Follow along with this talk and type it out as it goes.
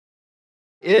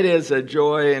It is a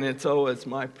joy, and it's always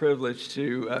my privilege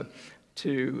to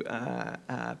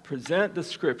present the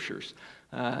Scriptures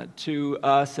to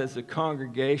us as a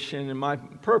congregation. And my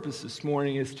purpose this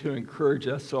morning is to encourage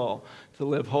us all to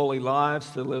live holy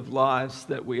lives, to live lives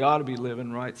that we ought to be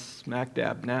living right smack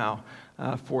dab now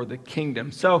for the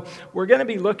kingdom. So we're going to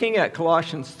be looking at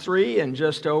Colossians 3 and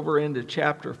just over into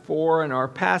chapter 4, and our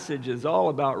passage is all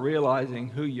about realizing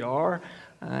who you are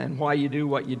and why you do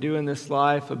what you do in this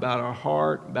life, about our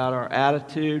heart, about our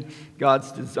attitude,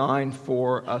 God's design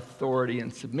for authority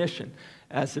and submission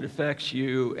as it affects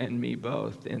you and me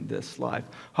both in this life.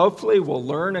 Hopefully we'll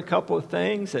learn a couple of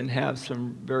things and have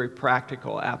some very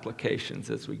practical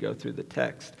applications as we go through the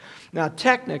text. Now,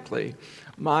 technically,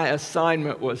 my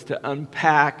assignment was to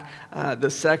unpack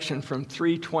the section from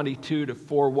 3:22 to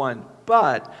 4:1,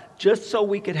 but just so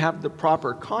we could have the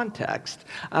proper context,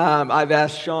 I've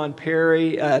asked Sean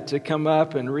Perry to come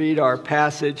up and read our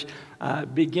passage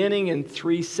beginning in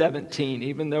 3:17.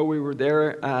 Even though we were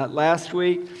there last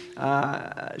week,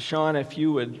 Sean, if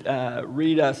you would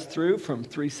read us through from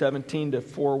 3:17 to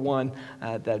 4:1,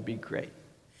 that'd be great.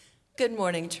 Good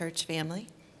morning, church family.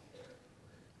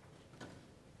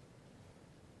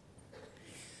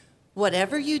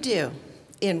 Whatever you do,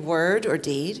 in word or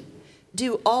deed,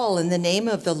 do all in the name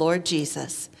of the Lord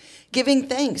Jesus, giving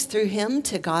thanks through him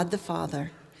to God the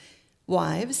Father.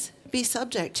 Wives, be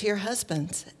subject to your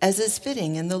husbands, as is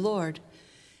fitting in the Lord.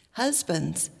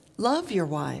 Husbands, love your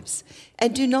wives,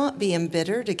 and do not be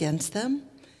embittered against them.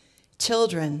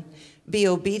 Children, be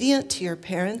obedient to your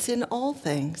parents in all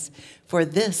things, for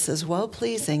this is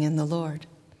well-pleasing in the Lord.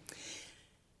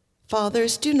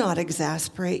 Fathers, do not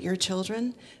exasperate your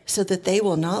children, so that they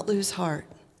will not lose heart.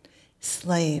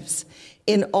 Slaves,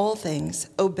 in all things,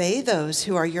 obey those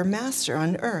who are your master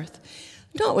on earth,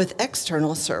 not with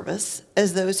external service,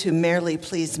 as those who merely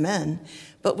please men,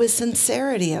 but with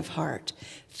sincerity of heart,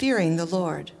 fearing the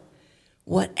Lord.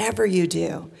 Whatever you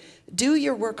do, do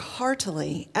your work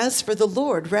heartily, as for the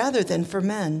Lord rather than for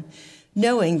men,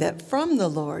 knowing that from the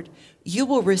Lord you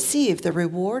will receive the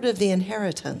reward of the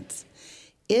inheritance.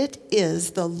 It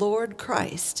is the Lord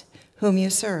Christ whom you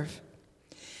serve.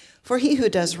 For he who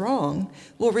does wrong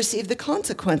will receive the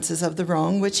consequences of the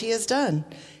wrong which he has done,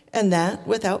 and that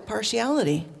without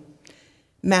partiality.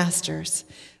 Masters,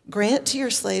 grant to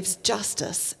your slaves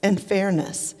justice and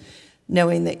fairness,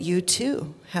 knowing that you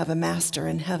too have a master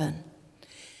in heaven.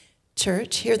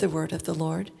 Church, hear the word of the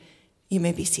Lord. You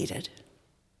may be seated.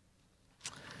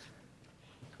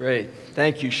 Great.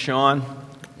 Thank you, Sean.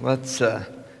 Let's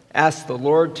ask the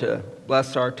Lord to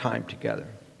bless our time together.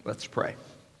 Let's pray.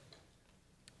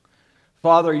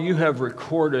 Father, you have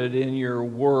recorded in your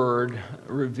word,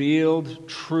 revealed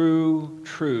true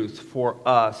truth for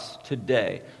us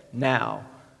today, now,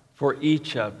 for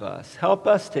each of us. Help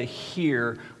us to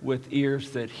hear with ears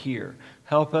that hear.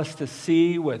 Help us to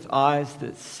see with eyes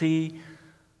that see.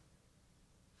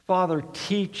 Father,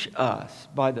 teach us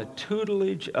by the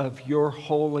tutelage of your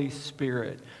Holy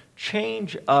Spirit.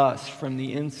 Change us from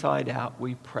the inside out,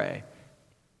 we pray.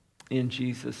 In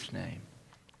Jesus' name,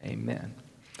 amen.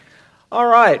 All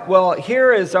right, well,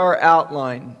 here is our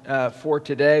outline for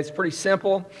today. It's pretty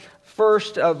simple.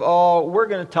 First of all, we're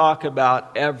going to talk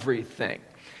about everything.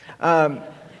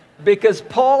 Because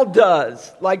Paul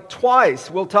does, like twice,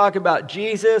 we'll talk about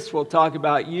Jesus, we'll talk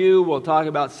about you, we'll talk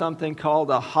about something called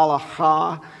a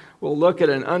halakha. We'll look at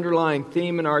an underlying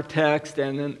theme in our text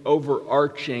and an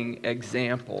overarching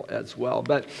example as well.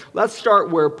 But let's start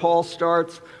where Paul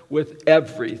starts, with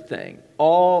everything,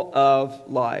 all of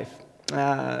life.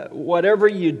 Whatever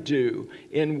you do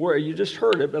in word, you just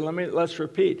heard it, but let's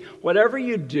repeat. Whatever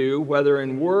you do, whether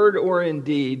in word or in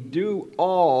deed, do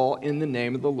all in the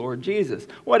name of the Lord Jesus.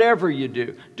 Whatever you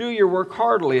do, do your work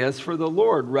heartily as for the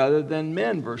Lord rather than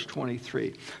men, verse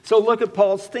 23. So look at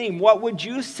Paul's theme. What would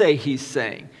you say he's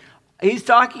saying? He's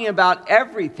talking about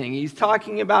everything. He's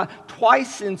talking about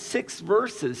twice in 6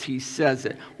 verses he says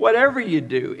it. Whatever you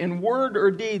do, in word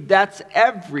or deed, that's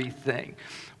everything.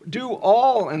 Do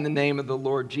all in the name of the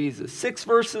Lord Jesus. 6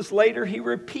 verses later, he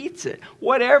repeats it.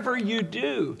 Whatever you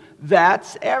do,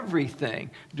 that's everything.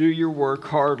 Do your work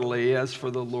heartily as for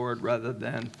the Lord rather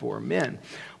than for men.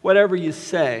 Whatever you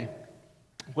say,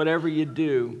 whatever you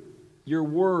do, your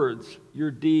words,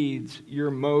 your deeds, your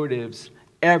motives,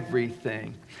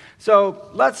 everything.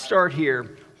 So let's start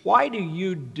here. Why do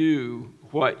you do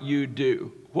what you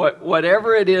do?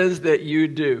 Whatever it is that you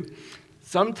do.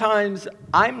 Sometimes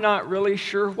I'm not really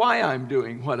sure why I'm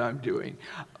doing what I'm doing.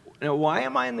 Now, why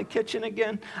am I in the kitchen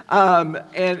again? And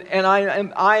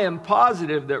I am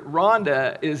positive that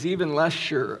Rhonda is even less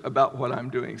sure about what I'm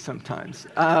doing sometimes.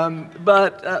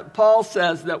 But Paul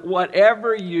says that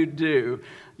whatever you do,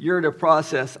 you're to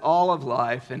process all of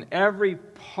life and every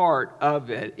part of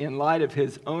it in light of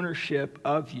his ownership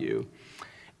of you.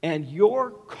 And your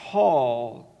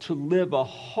call to live a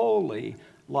holy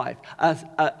life,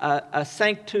 a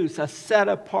sanctus, a set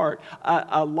apart,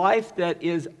 a life that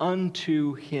is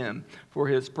unto him for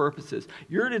his purposes.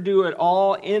 You're to do it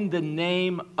all in the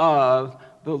name of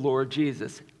the Lord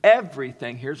Jesus.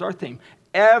 Everything, here's our theme,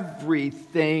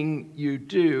 everything you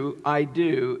do, I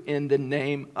do in the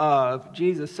name of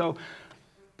Jesus. So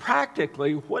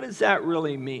practically, what does that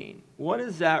really mean? What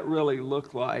does that really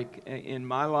look like in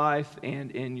my life and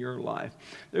in your life?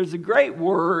 There's a great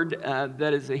word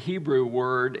that is a Hebrew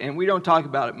word, and we don't talk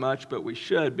about it much, but we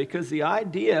should, because the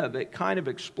idea of it kind of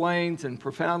explains and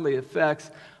profoundly affects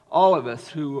all of us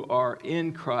who are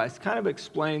in Christ, kind of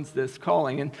explains this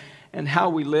calling and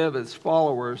how we live as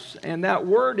followers. And that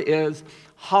word is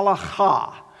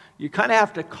halakha. You kind of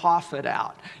have to cough it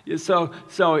out. So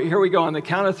here we go on the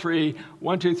count of three.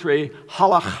 1, 2, 3.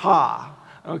 Halakha.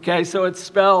 Okay, so it's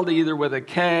spelled either with a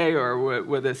K or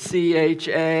with a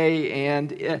C-H-A.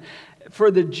 And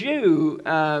for the Jew,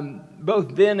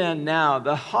 both then and now,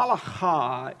 the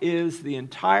halakha is the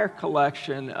entire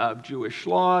collection of Jewish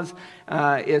laws.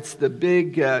 It's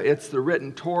the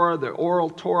written Torah, the oral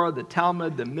Torah, the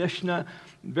Talmud, the Mishnah,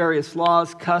 various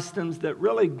laws, customs that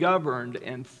really governed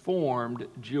and formed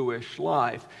Jewish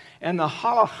life. And the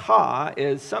halakha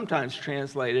is sometimes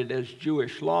translated as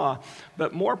Jewish law,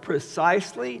 but more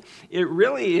precisely, it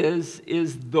really is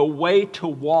the way to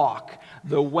walk,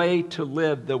 the way to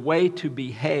live, the way to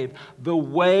behave, the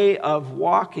way of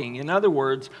walking. In other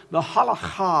words, the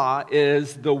halakha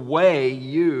is the way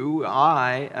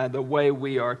the way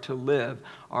we are to live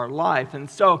our life. And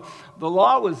so the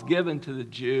law was given to the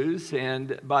Jews,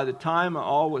 and by the time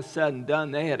all was said and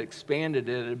done, they had expanded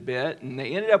it a bit, and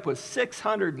they ended up with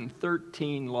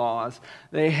 613 laws.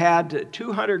 They had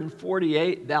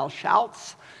 248 thou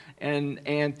shalts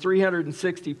and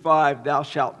 365 thou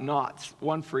shalt nots,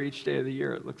 one for each day of the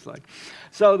year, it looks like.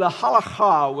 So the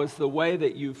halakha was the way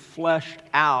that you fleshed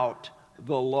out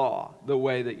the law, the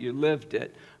way that you lived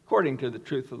it, according to the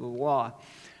truth of the law.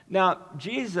 Now,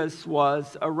 Jesus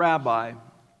was a rabbi,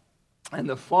 and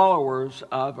the followers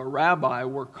of a rabbi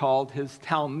were called his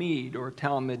Talmid or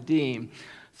Talmidim.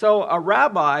 So a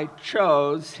rabbi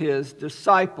chose his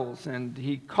disciples, and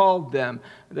he called them.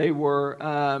 They were,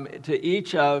 to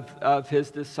each of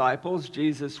his disciples,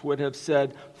 Jesus would have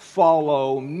said,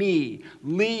 "Follow me.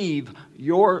 Leave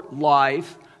your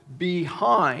life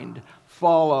behind.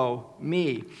 Follow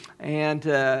me." And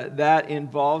that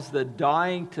involves the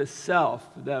dying to self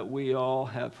that we all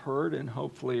have heard and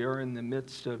hopefully are in the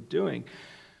midst of doing.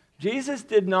 Jesus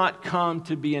did not come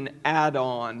to be an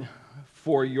add-on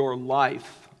for your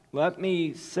life. Let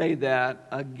me say that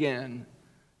again.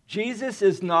 Jesus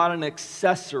is not an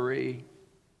accessory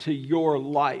to your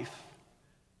life.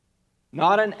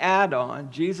 Not an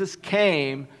add-on. Jesus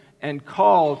came and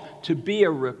called to be a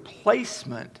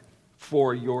replacement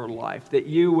for your life, that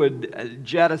you would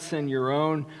jettison your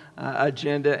own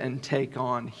agenda and take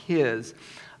on his.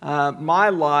 My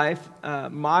life,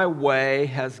 my way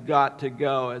has got to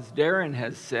go, as Darren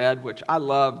has said, which I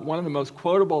love. One of the most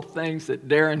quotable things that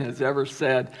Darren has ever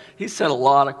said. He said a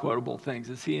lot of quotable things.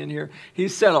 Is he in here? He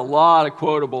said a lot of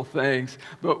quotable things,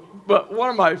 but one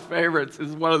of my favorites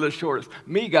is one of the shortest.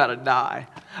 Me gotta die.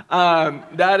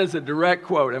 That is a direct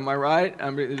quote. Am I right? I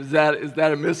mean, is that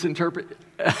a misinterpretation?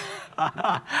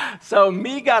 So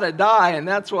me gotta die, and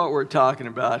that's what we're talking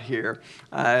about here.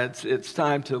 It's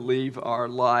time to leave our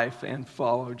life and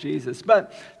follow Jesus.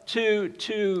 But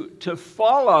to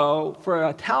follow, for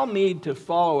a Talmid to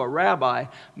follow a rabbi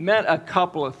meant a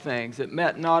couple of things. It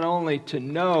meant not only to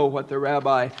know what the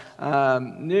rabbi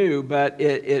knew, but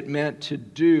it meant to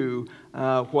do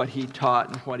what he taught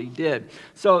and what he did.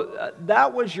 So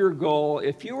that was your goal.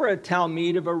 If you were a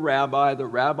Talmid of a rabbi, the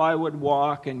rabbi would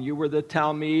walk and you were the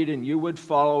Talmid and you would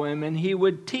follow him and he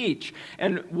would teach.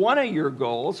 And one of your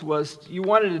goals was you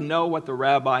wanted to know what the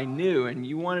rabbi knew and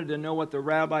you wanted to know what the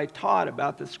rabbi taught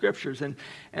about the scriptures and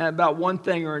about one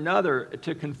thing or another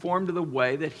to conform to the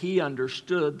way that he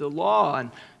understood the law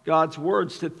and God's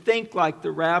words, to think like the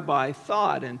rabbi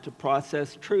thought and to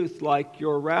process truth like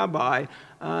your rabbi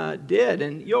did.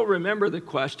 And you'll remember the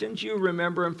questions. You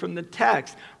remember them from the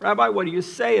text. Rabbi, what do you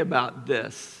say about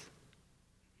this?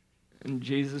 And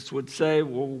Jesus would say,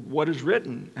 well, what is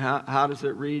written? How does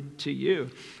it read to you?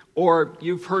 Or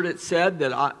you've heard it said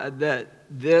that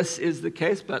this is the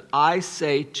case, but I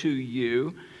say to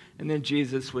you, and then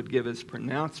Jesus would give his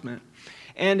pronouncement.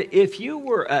 And if you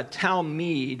were a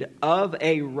talmid of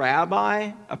a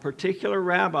rabbi, a particular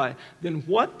rabbi, then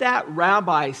what that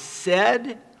rabbi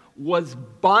said was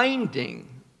binding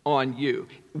on you.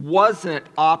 It wasn't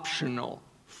optional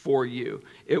for you.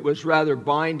 It was rather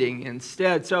binding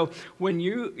instead. So when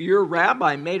your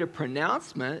rabbi made a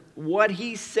pronouncement, what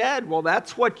he said, well,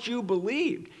 that's what you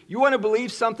believed. You want to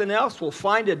believe something else, well,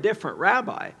 find a different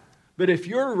rabbi. But if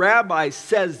your rabbi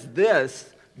says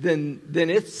this, then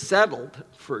it's settled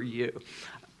for you,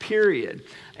 period.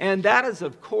 And that is,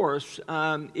 of course,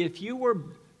 if you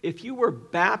were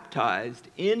baptized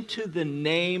into the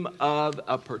name of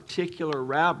a particular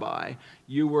rabbi,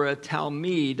 you were a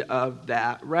talmid of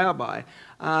that rabbi.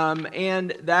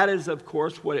 And that is, of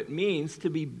course, what it means to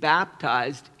be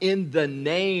baptized in the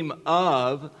name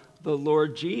of the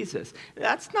Lord Jesus.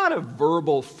 That's not a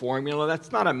verbal formula.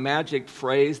 That's not a magic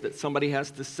phrase that somebody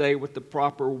has to say with the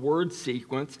proper word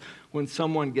sequence when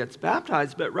someone gets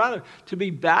baptized, but rather to be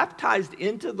baptized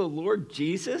into the Lord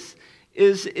Jesus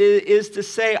is to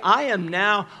say, I am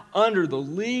now under the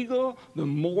legal, the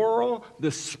moral, the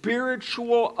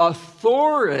spiritual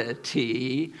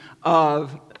authority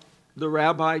of the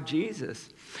Rabbi Jesus.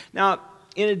 Now,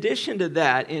 in addition to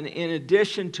that, in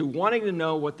addition to wanting to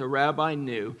know what the rabbi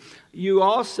knew, you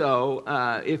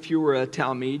also, if you were a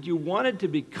talmid, you wanted to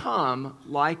become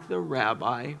like the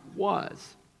rabbi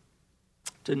was.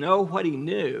 To know what he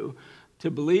knew,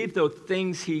 to believe the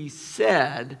things he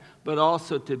said, but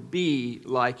also to be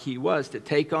like he was, to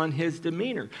take on his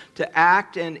demeanor, to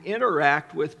act and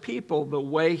interact with people the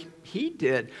way he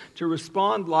did, to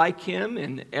respond like him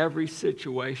in every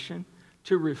situation,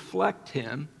 to reflect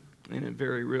him in a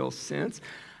very real sense.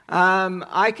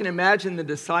 I can imagine the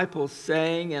disciples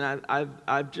saying, and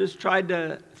I've just tried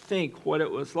to think what it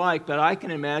was like, but I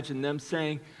can imagine them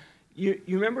saying, you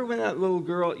remember when that little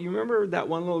girl, you remember that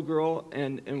one little girl,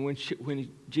 and when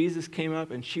Jesus came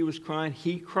up and she was crying,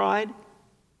 he cried?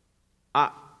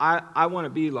 I want to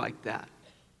be like that.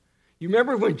 You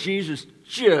remember when Jesus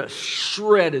just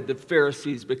shredded the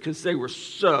Pharisees because they were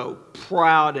so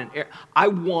proud and I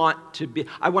want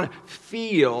to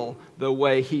feel the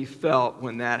way he felt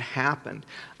when that happened.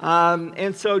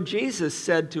 And so Jesus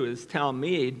said to his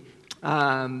talmid,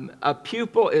 a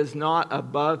pupil is not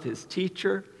above his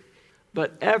teacher,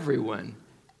 but everyone,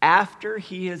 after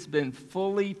he has been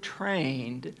fully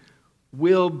trained,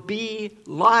 will be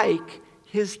like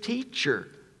his teacher.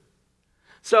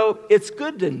 So it's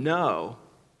good to know,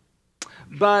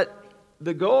 but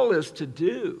the goal is to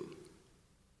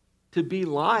be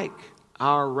like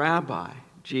our rabbi,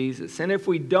 Jesus. And if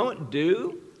we don't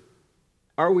do,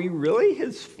 are we really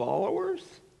his followers?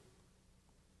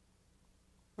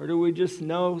 Or do we just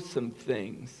know some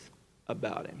things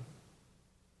about him?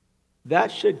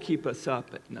 That should keep us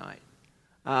up at night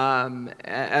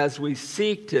as we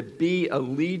seek to be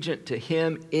allegiant to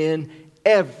him in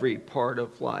every part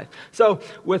of life. So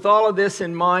with all of this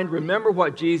in mind, remember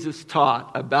what Jesus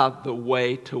taught about the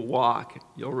way to walk.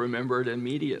 You'll remember it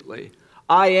immediately.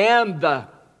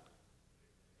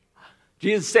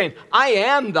 Jesus saying, I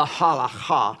am the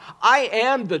halakha. I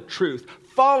am the truth.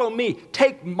 Follow me.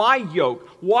 Take my yoke.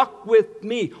 Walk with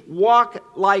me. Walk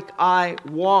like I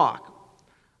walk.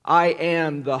 I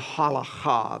am the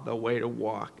halakha, the way to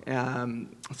walk.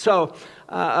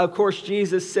 Of course,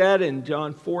 Jesus said in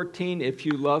John 14, if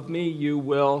you love me, you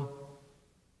will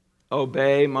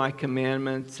obey my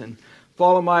commandments and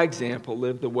follow my example,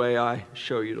 live the way I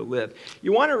show you to live.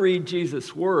 You want to read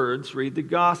Jesus' words, read the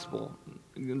gospel.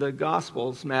 The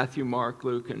Gospels, Matthew, Mark,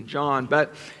 Luke, and John.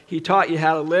 But he taught you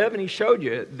how to live, and he showed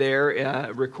you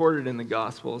there, recorded in the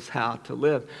Gospels, how to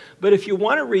live. But if you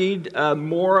want to read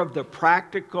more of the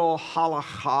practical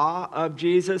halakha of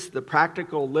Jesus, the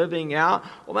practical living out,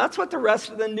 well, that's what the rest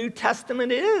of the New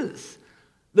Testament is.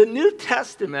 The New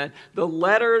Testament, the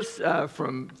letters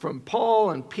from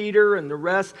Paul and Peter and the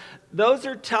rest, those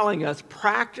are telling us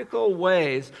practical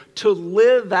ways to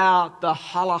live out the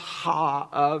halakha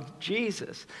of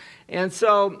Jesus. And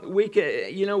so we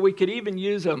could even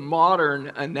use a modern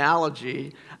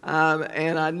analogy,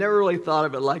 and I never really thought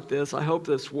of it like this. I hope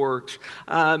this works.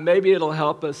 Maybe it'll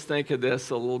help us think of this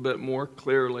a little bit more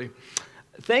clearly.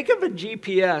 Think of a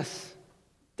GPS.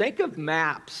 Think of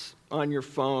maps on your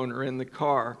phone or in the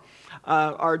car.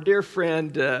 Our dear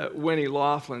friend Winnie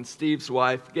Laughlin, Steve's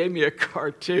wife, gave me a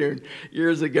cartoon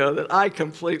years ago that I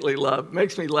completely love.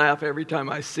 Makes me laugh every time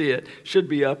I see it. Should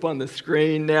be up on the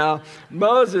screen now.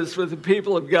 Moses with the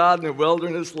people of God in the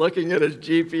wilderness looking at his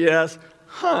GPS.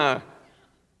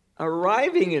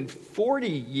 Arriving in 40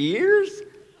 years?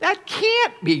 That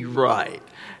can't be right.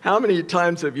 How many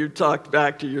times have you talked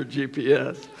back to your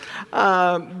GPS?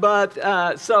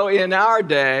 So in our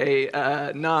day,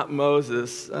 not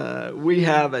Moses, we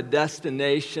have a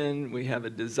destination, we have a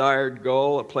desired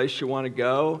goal, a place you want to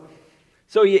go.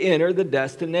 So you enter the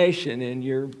destination in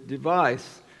your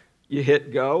device. You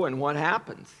hit go, and what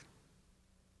happens?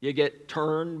 You get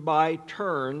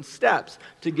turn-by-turn steps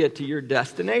to get to your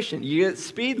destination. You get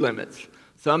speed limits.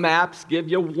 Some apps give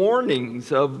you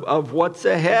warnings of what's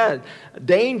ahead,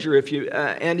 danger.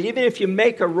 And even if you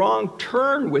make a wrong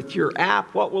turn with your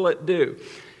app, what will it do?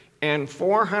 And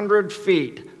 400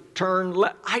 feet, turn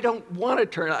left. I don't want to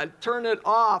turn it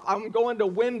off. I'm going to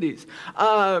Wendy's.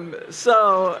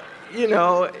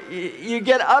 You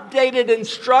get updated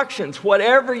instructions.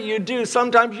 Whatever you do,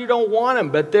 sometimes you don't want them,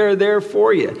 but they're there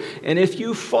for you. And if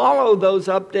you follow those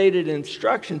updated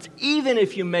instructions, even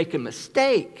if you make a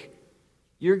mistake,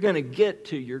 you're going to get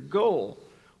to your goal.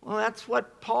 Well, that's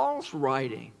what Paul's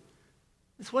writing.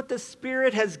 It's what the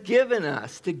Spirit has given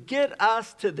us to get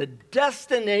us to the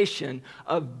destination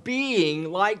of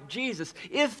being like Jesus.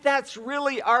 If that's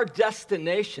really our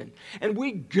destination, and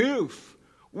we goof,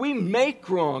 we make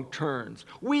wrong turns,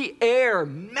 we err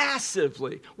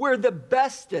massively, we're the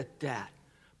best at that.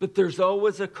 But there's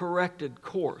always a corrected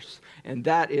course, and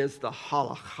that is the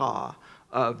halakha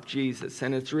of Jesus,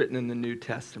 and it's written in the New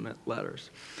Testament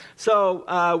letters.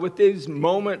 So with these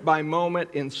moment-by-moment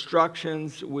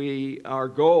instructions, our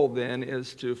goal then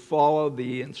is to follow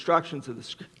the instructions of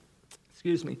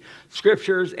the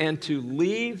Scriptures and to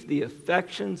leave the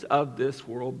affections of this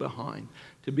world behind,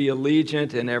 to be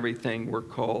allegiant in everything we're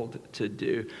called to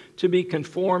do, to be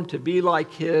conformed, to be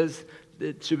like His,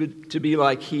 to be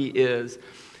like He is.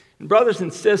 Brothers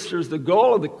and sisters, the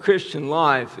goal of the Christian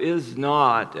life is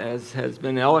not, as has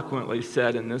been eloquently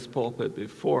said in this pulpit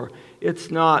before,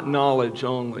 it's not knowledge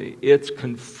only. It's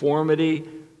conformity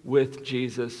with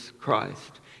Jesus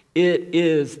Christ. It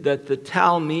is that the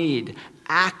Talmud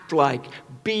act like,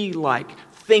 be like,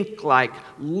 think like,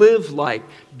 live like,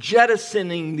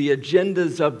 jettisoning the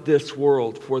agendas of this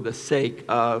world for the sake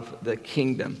of the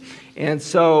kingdom. And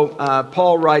so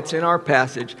Paul writes in our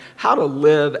passage how to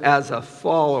live as a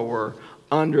follower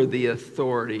under the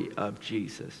authority of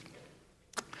Jesus.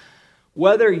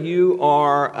 Whether you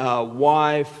are a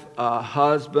wife, a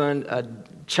husband, a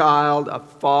child, a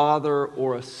father,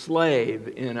 or a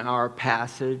slave in our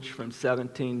passage from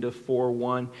 17 to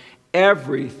 4:1,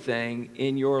 everything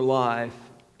in your life,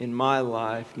 in my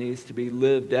life, needs to be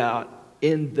lived out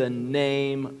in the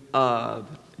name of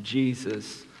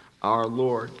Jesus our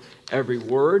Lord. Every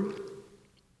word,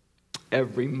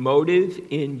 every motive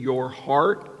in your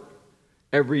heart,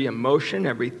 every emotion,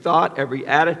 every thought, every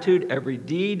attitude, every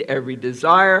deed, every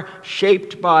desire,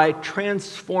 shaped by,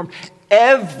 transformed,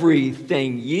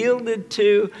 everything yielded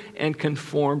to and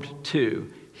conformed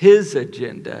to His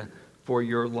agenda for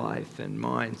your life and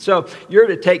mine. So you're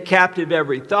to take captive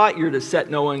every thought. You're to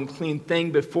set no unclean thing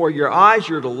before your eyes.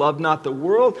 You're to love not the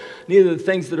world, neither the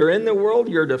things that are in the world.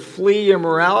 You're to flee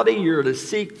immorality. You're to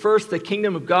seek first the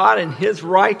kingdom of God and His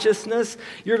righteousness.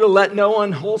 You're to let no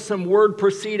unwholesome word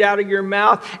proceed out of your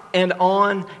mouth, and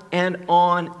on and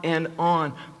on and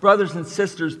on. Brothers and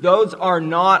sisters, those are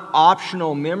not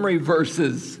optional memory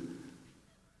verses.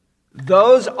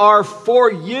 Those are for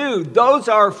you. Those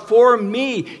are for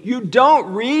me. You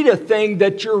don't read a thing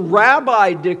that your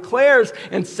rabbi declares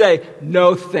and say,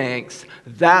 "No thanks,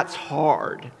 that's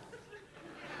hard."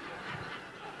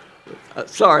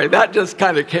 Sorry, that just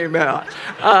kind of came out.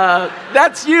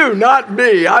 That's you, not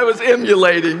me. I was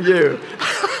emulating you.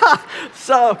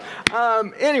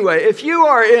 Anyway, if you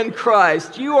are in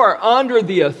Christ, you are under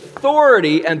the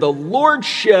authority and the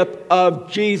lordship of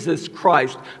Jesus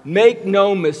Christ. Make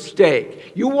no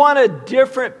mistake. You want a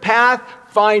different path?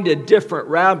 Find a different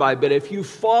rabbi. But if you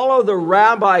follow the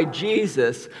rabbi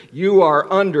Jesus, you are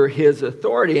under his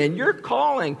authority. And your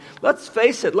calling, let's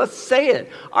face it, let's say it.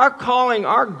 Our calling,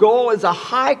 our goal is a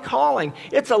high calling.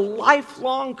 It's a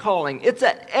lifelong calling. It's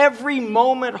an every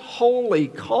moment holy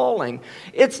calling.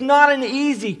 It's not an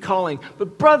easy calling.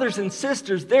 But brothers and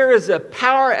sisters, there is a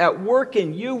power at work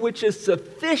in you which is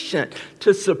sufficient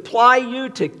to supply you,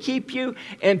 to keep you,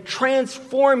 and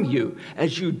transform you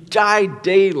as you die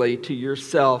daily to yourself,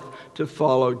 to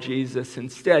follow Jesus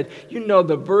instead. You know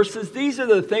the verses. These are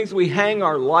the things we hang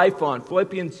our life on.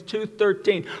 Philippians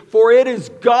 2:13. For it is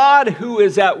God who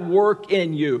is at work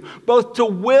in you, both to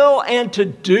will and to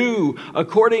do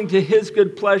according to his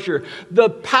good pleasure. The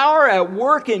power at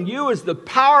work in you is the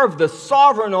power of the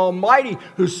sovereign Almighty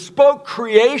who spoke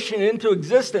creation into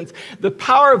existence. The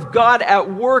power of God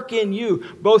at work in you,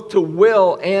 both to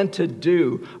will and to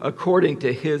do according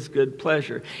to his good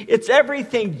pleasure. It's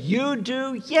everything you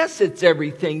do. Yes, it's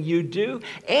everything you do.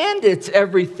 And it's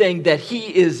everything that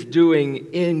he is doing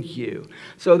in you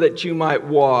so that you might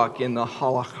walk in the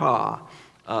halakha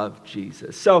of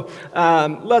Jesus. So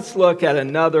let's look at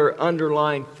another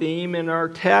underlying theme in our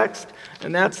text,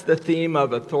 and that's the theme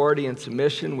of authority and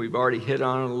submission. We've already hit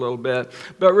on it a little bit.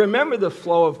 But remember the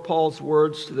flow of Paul's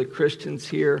words to the Christians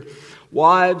here.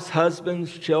 Wives,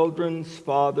 husbands, children,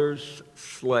 fathers,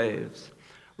 slaves.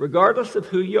 Regardless of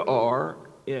who you are,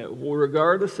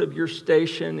 regardless of your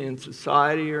station in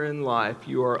society or in life,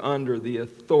 you are under the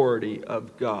authority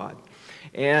of God.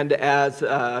 And as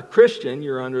a Christian,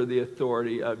 you're under the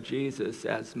authority of Jesus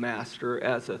as master,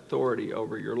 as authority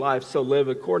over your life. So live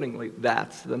accordingly.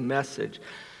 That's the message.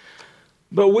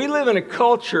 But we live in a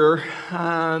culture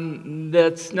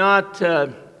that's not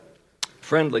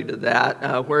friendly to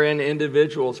that, wherein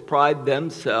individuals pride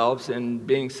themselves in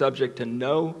being subject to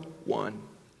no one,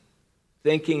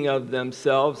 thinking of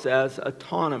themselves as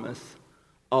autonomous,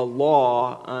 a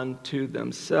law unto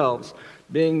themselves,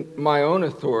 being my own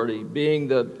authority, being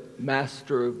the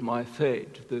master of my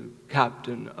fate, the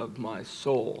captain of my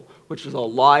soul, which is a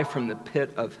lie from the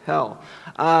pit of hell.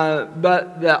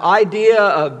 But the idea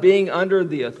of being under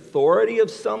the authority of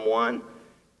someone,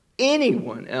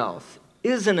 anyone else,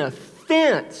 is an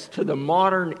offense to the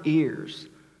modern ears.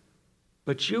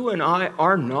 But you and I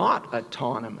are not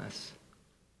autonomous.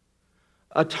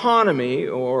 Autonomy,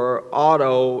 or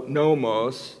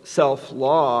autonomos,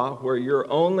 self-law, where you're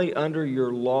only under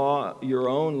your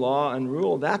own law and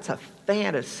rule, that's a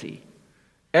fantasy.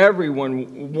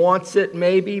 Everyone wants it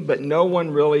maybe, but no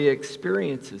one really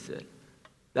experiences it.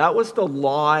 That was the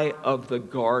lie of the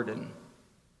garden.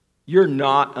 You're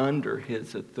not under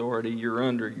his authority, you're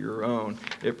under your own.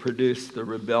 It produced the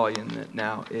rebellion that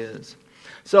now is.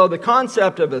 So the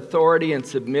concept of authority and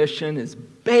submission is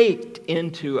baked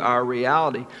into our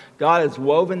reality. God has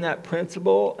woven that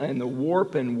principle in the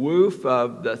warp and woof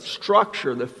of the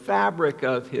structure, the fabric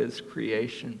of his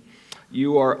creation.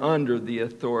 You are under the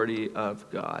authority of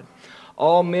God.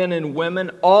 All men and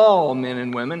women,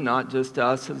 not just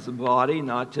us as a body,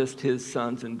 not just his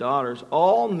sons and daughters,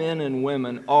 all men and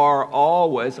women are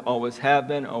always have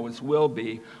been, always will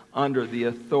be, under the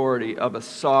authority of a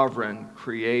sovereign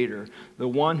creator, the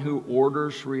one who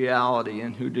orders reality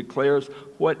and who declares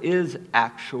what is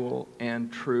actual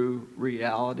and true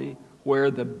reality, where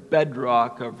the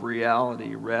bedrock of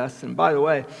reality rests. And by the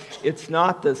way, it's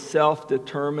not the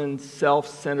self-determined,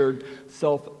 self-centered,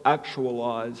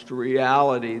 self-actualized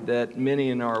reality that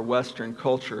many in our Western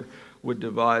culture would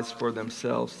devise for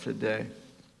themselves today.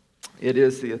 It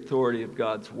is the authority of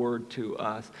God's word to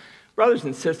us. Brothers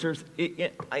and sisters,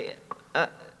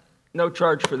 no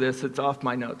charge for this, it's off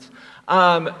my notes.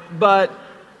 But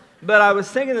I was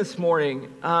thinking this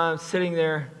morning, sitting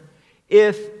there,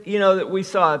 that we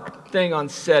saw a thing on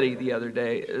SETI the other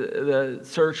day, the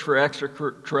search for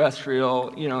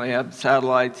extraterrestrial, they have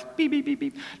satellites, beep, beep, beep,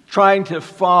 beep, trying to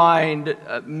find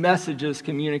messages,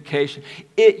 communication.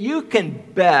 You can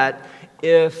bet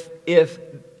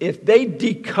if they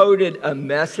decoded a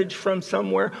message from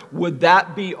somewhere, would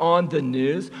that be on the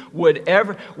news? Would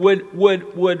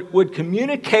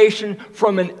communication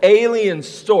from an alien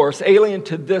source, alien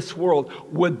to this world,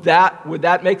 would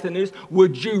that make the news?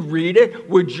 Would you read it?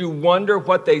 Would you wonder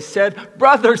what they said?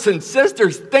 Brothers and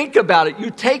sisters, think about it.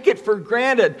 You take it for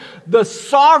granted. The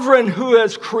sovereign who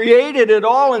has created it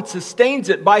all and sustains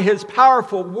it by his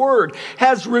powerful word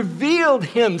has revealed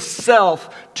himself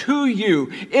to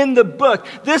you in the book.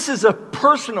 This is a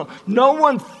personal. No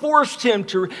one forced him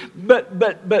to, but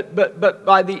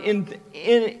by the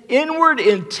inward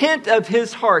intent of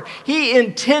his heart, he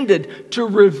intended to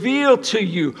reveal to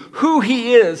you who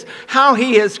he is, how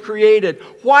he has created,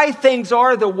 why things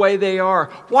are the way they are,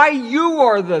 why you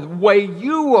are the way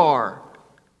you are.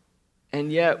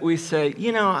 And yet we say,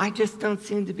 I just don't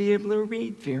seem to be able to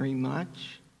read very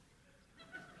much.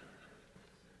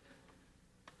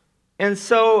 And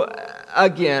so,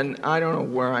 again, I don't know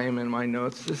where I am in my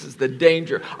notes. This is the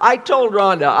danger. I told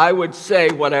Rhonda I would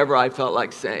say whatever I felt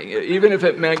like saying, even if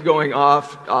it meant going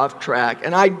off track.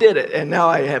 And I did it, and now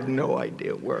I have no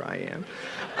idea where I am.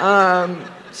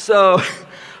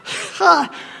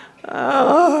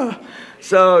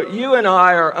 So you and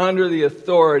I are under the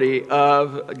authority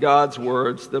of God's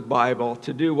words, the Bible,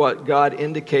 to do what God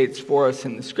indicates for us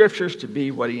in the Scriptures, to be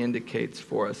what He indicates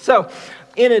for us. So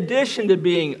in addition to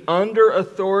being under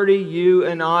authority, you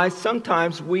and I,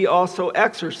 sometimes we also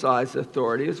exercise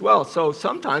authority as well. So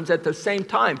sometimes at the same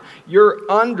time, you're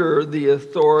under the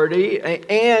authority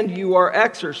and you are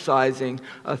exercising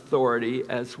authority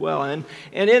as well. And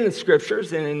in the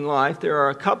Scriptures and in life, there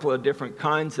are a couple of different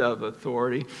kinds of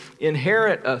authority.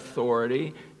 Inherent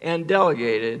authority and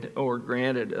delegated or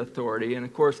granted authority. And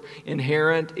of course,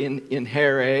 inherent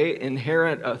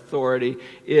authority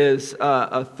is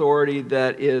authority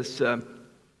that is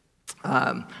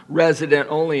resident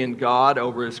only in God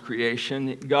over His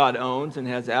creation. God owns and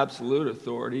has absolute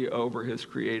authority over His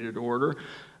created order.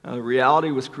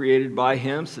 Reality was created by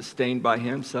Him, sustained by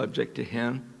Him, subject to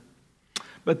Him.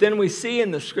 But then we see in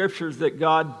the Scriptures that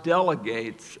God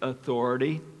delegates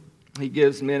authority. He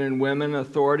gives men and women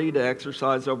authority to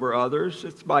exercise over others.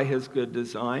 It's by His good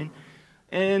design.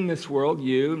 And in this world,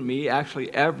 you, me, actually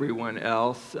everyone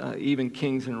else, even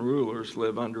kings and rulers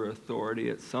live under authority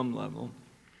at some level.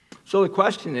 So the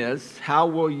question is, how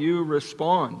will you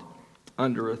respond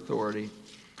under authority?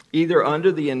 Either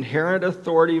under the inherent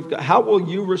authority of God. How will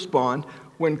you respond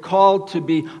when called to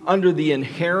be under the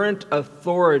inherent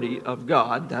authority of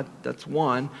God? That's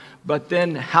one. But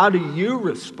then how do you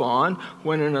respond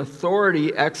when an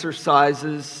authority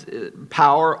exercises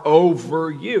power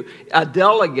over you? A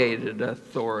delegated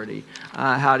authority.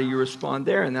 How do you respond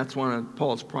there? And that's one of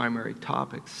Paul's primary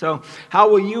topics. So how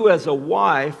will you as a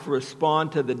wife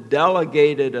respond to the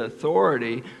delegated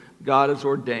authority God has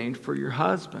ordained for your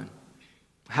husband?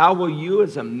 How will you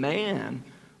as a man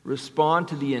respond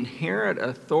to the inherent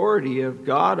authority of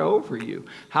God over you?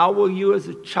 How will you as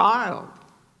a child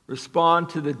respond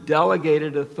to the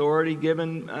delegated authority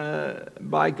given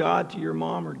by God to your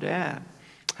mom or dad?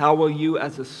 How will you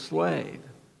as a slave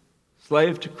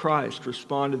to Christ,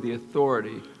 respond to the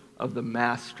authority of the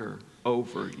master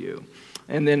over you?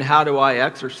 And then how do I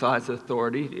exercise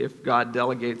authority? If God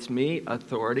delegates me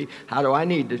authority, how do I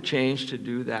need to change to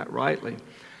do that rightly?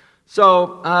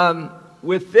 So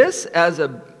with this as a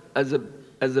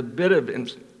bit of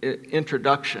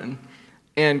introduction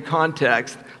and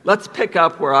context, let's pick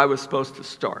up where I was supposed to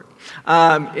start.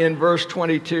 In verse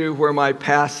 22, where my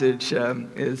passage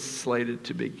is slated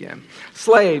to begin.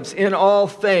 Slaves, in all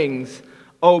things,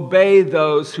 obey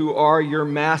those who are your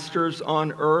masters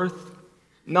on earth,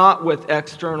 not with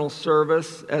external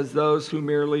service as those who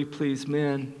merely please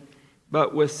men,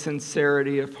 but with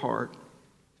sincerity of heart,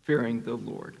 fearing the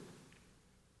Lord.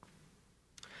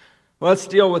 Let's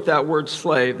deal with that word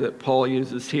slave that Paul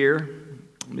uses here,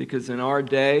 because in our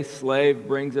day, slave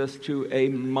brings us to a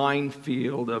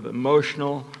minefield of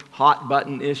emotional,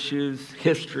 hot-button issues,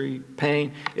 history,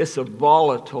 pain. It's a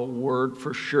volatile word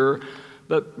for sure.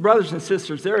 But brothers and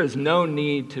sisters, there is no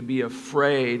need to be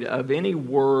afraid of any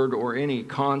word or any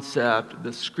concept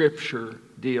the Scripture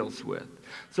deals with.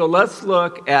 So let's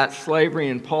look at slavery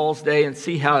in Paul's day and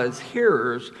see how his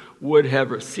hearers would have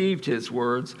received his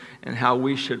words and how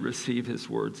we should receive his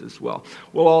words as well.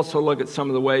 We'll also look at some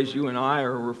of the ways you and I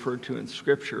are referred to in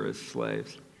Scripture as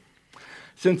slaves.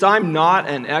 Since I'm not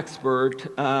an expert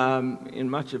in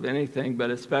much of anything,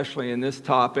 but especially in this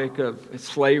topic of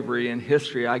slavery and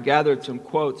history, I gathered some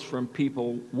quotes from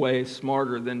people way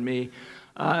smarter than me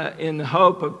in the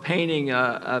hope of painting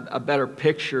a better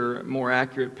picture, more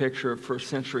accurate picture of first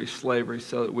century slavery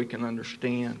so that we can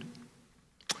understand.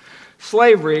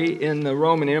 Slavery in the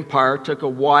Roman Empire took a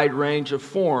wide range of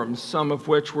forms, some of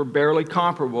which were barely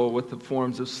comparable with the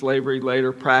forms of slavery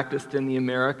later practiced in the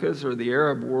Americas or the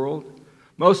Arab world.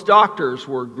 Most doctors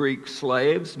were Greek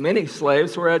slaves. Many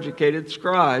slaves were educated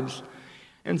scribes.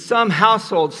 And some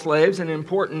household slaves in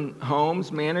important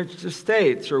homes managed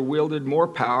estates or wielded more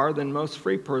power than most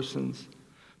free persons.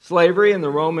 Slavery in the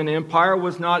Roman Empire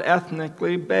was not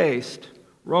ethnically based.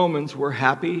 Romans were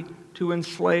happy to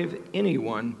enslave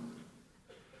anyone.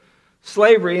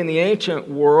 Slavery in the ancient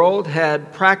world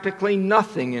had practically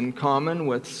nothing in common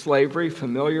with slavery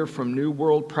familiar from New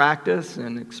World practice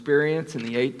and experience in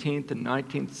the 18th and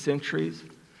 19th centuries.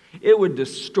 It would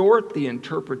distort the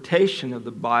interpretation of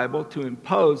the Bible to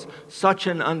impose such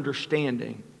an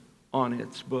understanding on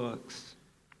its books.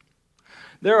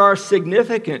 There are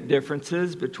significant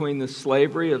differences between the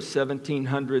slavery of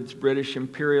 1700s British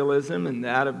imperialism and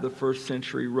that of the first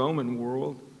century Roman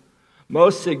world.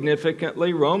 Most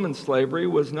significantly, Roman slavery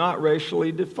was not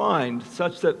racially defined,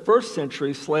 such that first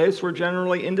century slaves were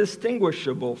generally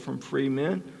indistinguishable from free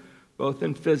men, both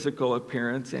in physical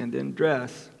appearance and in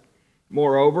dress.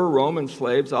 Moreover, Roman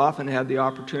slaves often had the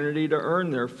opportunity to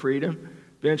earn their freedom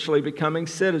eventually becoming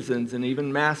citizens and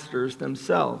even masters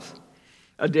themselves.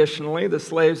 Additionally, the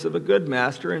slaves of a good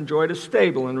master enjoyed a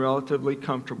stable and relatively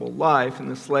comfortable life, and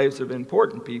the slaves of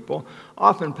important people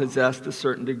often possessed a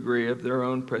certain degree of their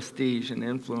own prestige and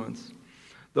influence.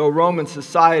 Though Roman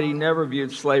society never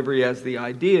viewed slavery as the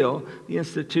ideal, the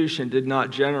institution did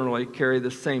not generally carry the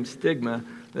same stigma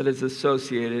that is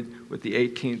associated with the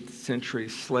 18th century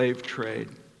slave trade.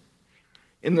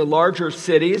 In the larger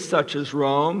cities such as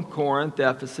Rome, Corinth,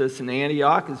 Ephesus, and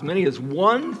Antioch, as many as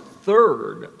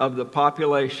 1/3 of the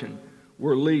population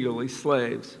were legally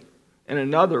slaves, and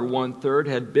another 1/3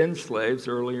 had been slaves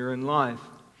earlier in life.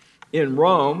 In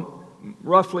Rome,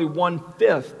 roughly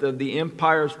 1/5 of the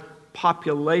empire's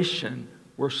population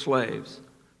were slaves,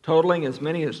 totaling as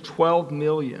many as 12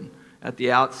 million at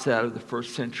the outset of the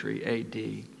first century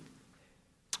AD.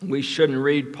 We shouldn't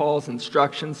read Paul's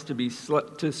instructions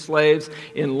to slaves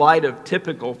in light of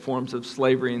typical forms of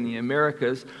slavery in the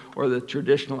Americas or the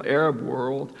traditional Arab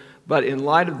world, but in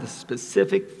light of the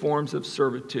specific forms of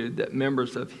servitude that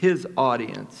members of his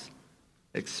audience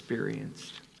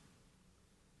experienced.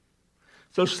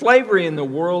 So slavery in the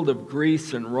world of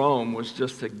Greece and Rome was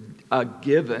just a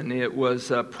given. It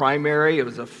was primary, it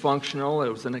was a functional, it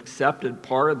was an accepted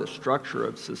part of the structure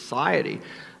of society.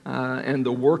 And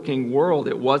the working world.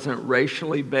 It wasn't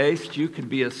racially based. You could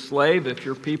be a slave if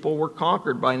your people were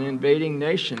conquered by an invading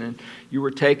nation and you were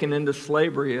taken into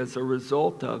slavery as a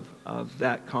result of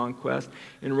that conquest.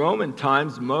 In Roman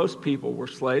times, most people were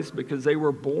slaves because they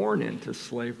were born into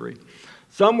slavery.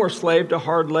 Some were slave to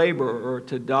hard labor or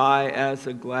to die as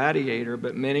a gladiator,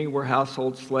 but many were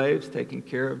household slaves, taking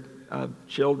care of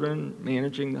children,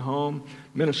 managing the home,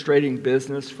 administrating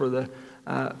business for the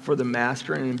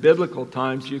master. And in biblical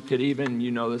times, you could even,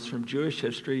 you know this from Jewish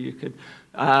history, you could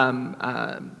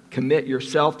commit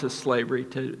yourself to slavery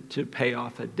to pay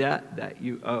off a debt that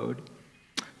you owed.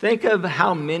 Think of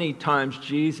how many times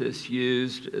Jesus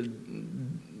used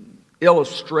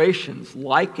illustrations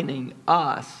likening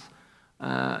us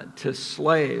to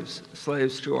slaves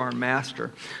to our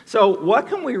master. So what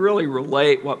can we really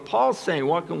relate, what Paul's saying,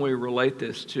 what can we relate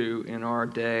this to in our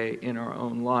day, in our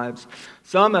own lives?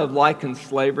 Some have likened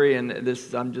slavery, and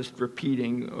this I'm just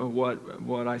repeating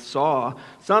what I saw.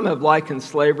 Some have likened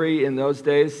slavery in those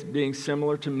days being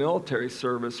similar to military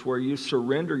service, where you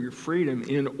surrender your freedom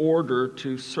in order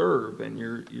to serve, and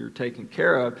you're taken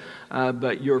care of,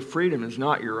 but your freedom is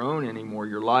not your own anymore.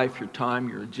 Your life, your time,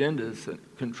 your agenda is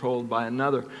controlled by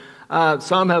another.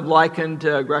 Some have likened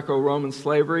Greco-Roman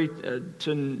slavery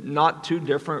to not too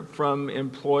different from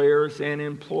employers and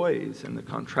employees and the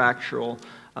contractual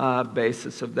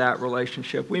basis of that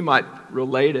relationship. We might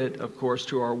relate it, of course,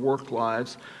 to our work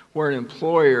lives, where an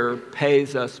employer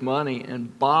pays us money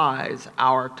and buys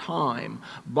our time,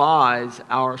 buys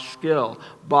our skill,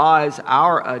 buys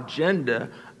our agenda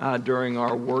during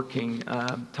our working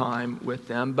time with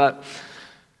them. But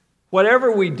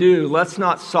whatever we do, let's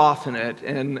not soften it,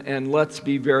 and let's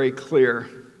be very clear.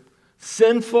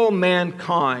 Sinful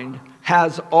mankind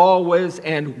has always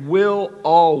and will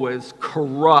always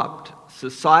corrupt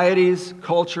societies,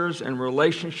 cultures, and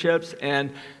relationships,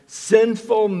 and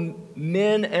sinful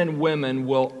men and women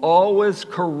will always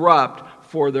corrupt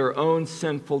for their own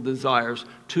sinful desires,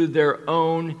 to their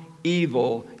own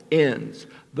evil ends.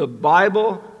 The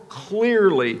Bible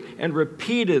clearly and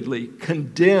repeatedly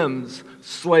condemns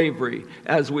slavery,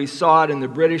 as we saw it in the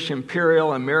British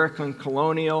imperial, American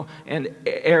colonial, and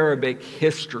Arabic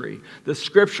history. The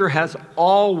Scripture has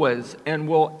always and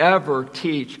will ever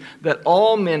teach that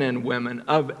all men and women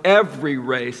of every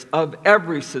race, of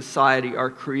every society, are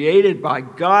created by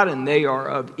God, and they are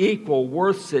of equal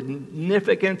worth,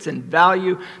 significance, and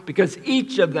value, because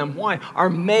each of them, why, are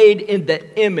made in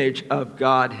the image of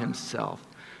God Himself.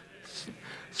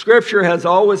 Scripture has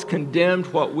always condemned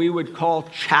what we would call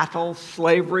chattel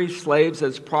slavery, slaves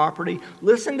as property.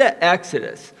 Listen to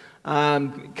Exodus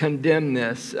condemn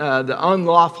this, the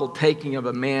unlawful taking of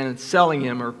a man and selling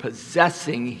him or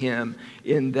possessing him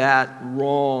in that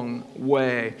wrong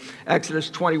way. Exodus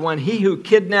 21, he who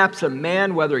kidnaps a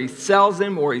man, whether he sells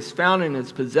him or he's found in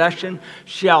his possession,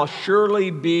 shall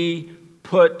surely be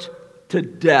put to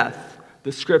death.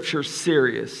 The Scripture's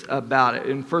serious about it.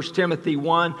 In 1 Timothy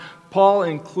 1, Paul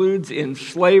includes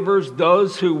enslavers,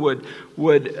 those who would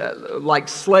like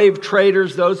slave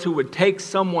traders, those who would take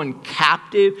someone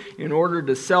captive in order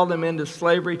to sell them into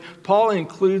slavery. Paul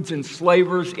includes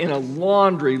enslavers in a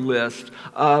laundry list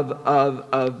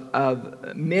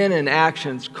of men and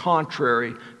actions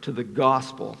contrary to the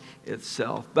gospel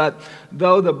itself. But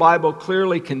though the Bible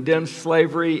clearly condemns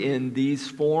slavery in these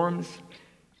forms,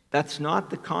 that's not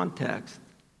the context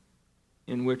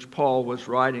in which Paul was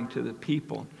writing to the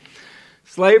people.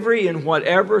 Slavery, in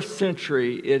whatever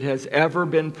century it has ever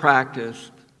been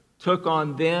practiced, took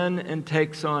on then and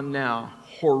takes on now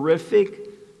horrific,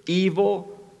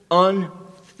 evil,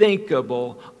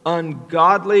 unthinkable,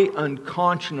 ungodly,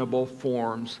 unconscionable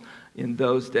forms in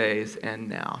those days and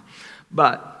now.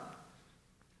 But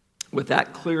with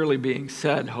that clearly being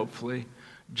said, hopefully,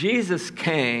 Jesus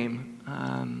came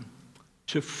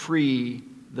to free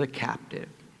the captive.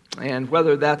 And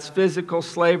whether that's physical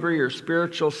slavery or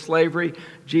spiritual slavery,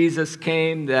 Jesus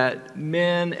came that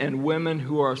men and women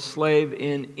who are slave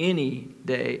in any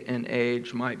day and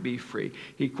age might be free.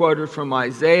 He quoted from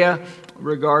Isaiah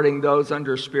regarding those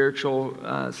under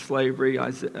spiritual slavery.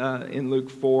 In Luke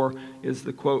 4 is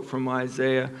the quote from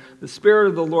Isaiah. The Spirit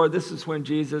of the Lord, this is when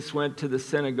Jesus went to the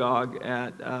synagogue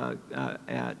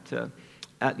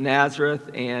at Nazareth,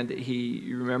 and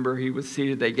you remember he was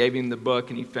seated. They gave him the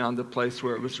book, and he found the place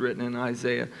where it was written in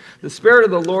Isaiah. The Spirit of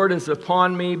the Lord is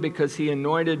upon me because he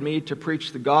anointed me to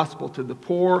preach the gospel to the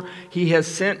poor. He has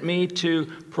sent me to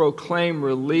proclaim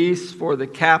release for the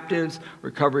captives,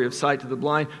 recovery of sight to the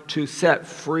blind, to set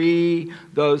free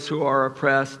those who are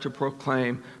oppressed, to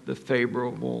proclaim the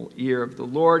favorable year of the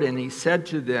Lord. And he said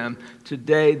to them,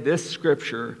 today this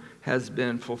scripture has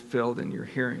been fulfilled in your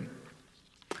hearing.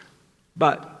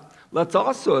 But let's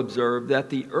also observe that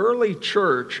the early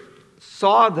church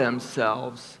saw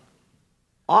themselves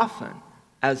often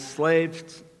as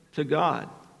slaves to God,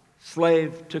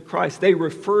 slave to Christ. They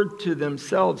referred to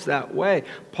themselves that way.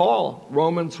 Paul,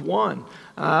 Romans 1.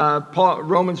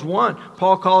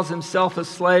 Paul calls himself a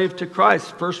slave to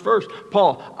Christ. First verse,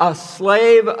 Paul, a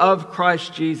slave of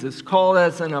Christ Jesus, called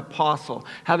as an apostle,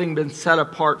 having been set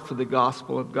apart for the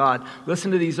gospel of God.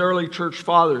 Listen to these early church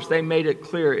fathers. They made it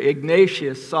clear.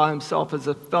 Ignatius saw himself as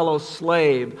a fellow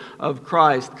slave of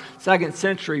Christ. 2nd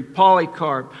century,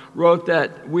 Polycarp wrote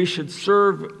that we should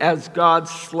serve as God's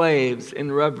slaves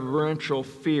in reverential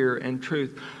fear and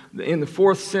truth. In the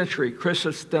 4th century,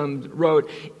 Chrysostom wrote,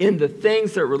 in the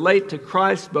things that relate to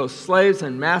Christ, both slaves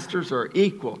and masters are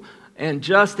equal. And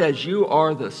just as you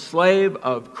are the slave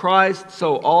of Christ,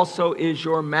 so also is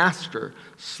your master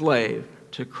slave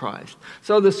to Christ.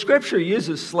 So the scripture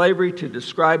uses slavery to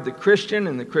describe the Christian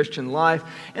and the Christian life.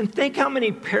 And think how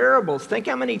many parables, think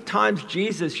how many times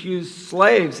Jesus used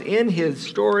slaves in his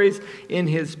stories, in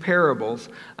his parables,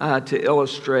 to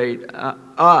illustrate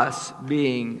us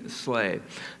being slaves.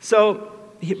 So,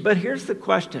 but here's the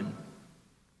question.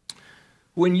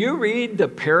 When you read the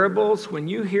parables, when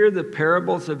you hear the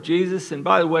parables of Jesus, and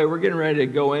by the way, we're getting ready to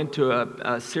go into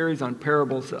a series on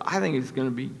parables that I think is going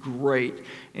to be great,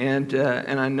 and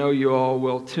I know you all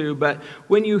will too. But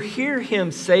when you hear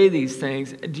him say these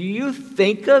things, do you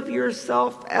think of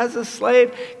yourself as a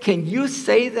slave? Can you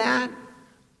say that?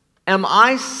 Am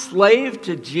I slave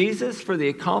to Jesus for the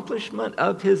accomplishment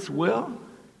of his will?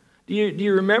 Do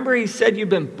you remember he said you've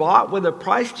been bought with a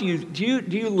price? Do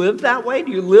you live that way?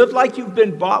 Do you live like you've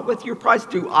been bought with your price?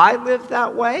 Do I live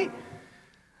that way?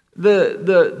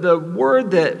 The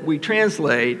word that we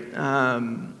translate,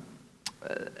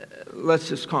 let's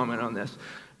just comment on this.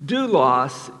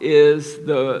 Doulos is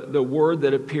the word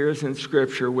that appears in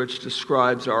Scripture which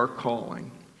describes our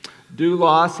calling.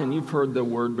 Doulos, and you've heard the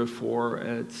word before,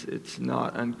 it's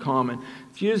not uncommon.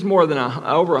 It's used more than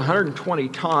over 120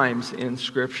 times in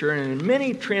Scripture, and in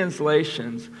many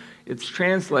translations, it's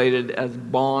translated as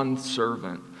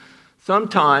bondservant.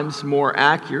 Sometimes, more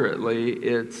accurately,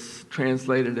 it's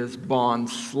translated as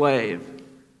bondslave.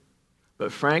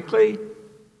 But frankly,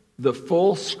 the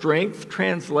full strength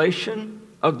translation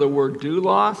of the word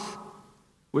doulos,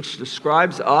 which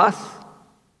describes us,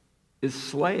 is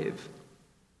slave.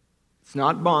 It's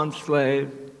not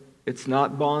bondslave. It's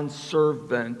not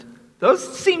bondservant.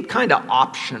 Those seem kind of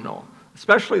optional,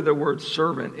 especially the word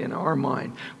servant in our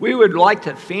mind. We would like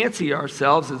to fancy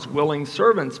ourselves as willing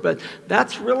servants, but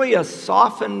that's really a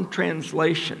softened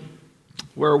translation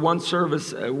where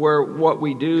where what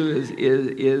we do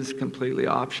is completely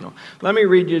optional. Let me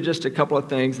read you just a couple of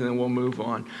things and then we'll move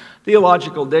on.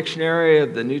 Theological Dictionary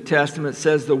of the New Testament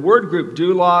says the word group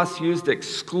doulos used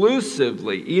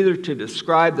exclusively either to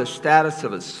describe the status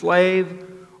of a slave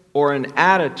or an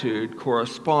attitude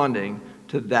corresponding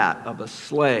to that of a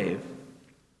slave.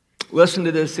 Listen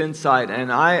to this insight,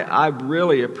 and I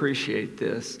really appreciate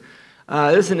this.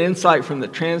 This is an insight from the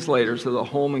translators of the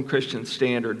Holman Christian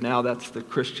Standard. Now that's the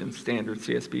Christian Standard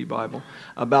CSB Bible,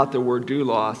 about the word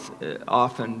doulos,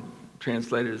 often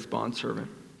translated as bondservant.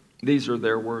 These are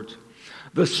their words.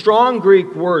 The strong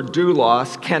Greek word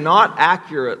doulos cannot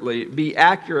be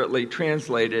accurately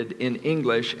translated in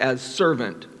English as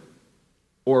servant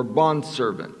or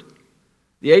bondservant.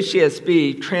 The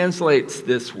HCSB translates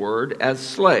this word as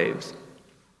slaves,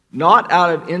 not out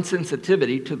of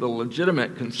insensitivity to the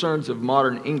legitimate concerns of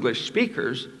modern English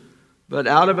speakers, but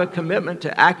out of a commitment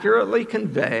to accurately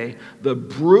convey the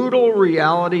brutal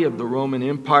reality of the Roman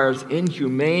Empire's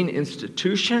inhumane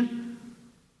institution,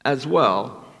 as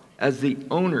well as the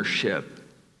ownership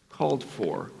called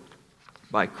for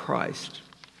by Christ.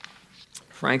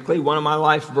 Frankly, one of my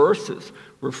life verses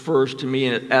refers to me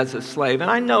as a slave.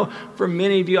 And I know for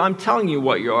many of you, I'm telling you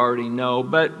what you already know,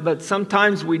 but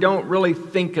sometimes we don't really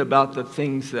think about the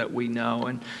things that we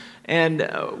know. And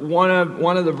one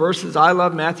of the verses I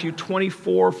love, Matthew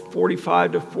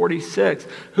 24:45-46.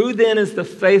 Who then is the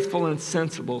faithful and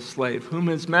sensible slave, whom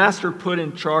his master put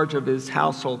in charge of his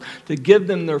household to give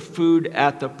them their food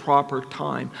at the proper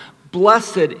time?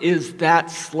 Blessed is that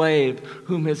slave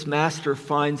whom his master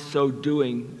finds so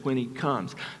doing when he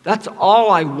comes. That's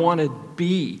all I want to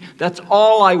be. That's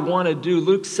all I want to do.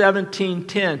 Luke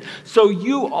 17:10. So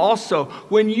you also,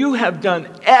 when you have done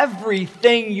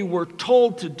everything you were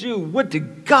told to do, would to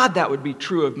God that would be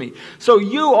true of me. So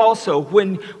you also,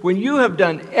 when you have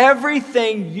done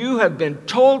everything you have been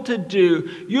told to do,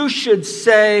 you should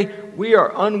say, we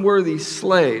are unworthy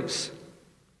slaves.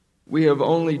 We have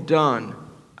only done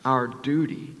our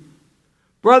duty.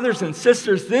 Brothers and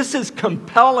sisters, this is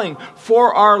compelling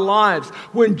for our lives.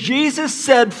 When Jesus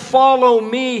said, follow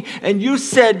me, and you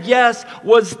said yes,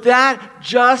 was that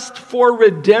just for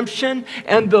redemption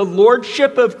and the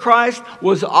lordship of Christ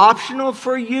was optional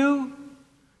for you?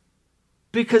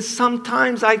 Because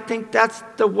sometimes I think that's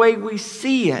the way we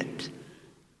see it.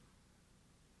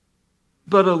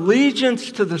 But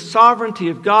allegiance to the sovereignty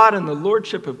of God and the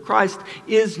lordship of Christ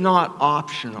is not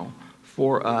optional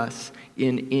for us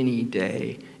in any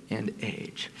day and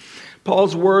age.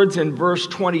 Paul's words in verse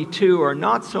 22 are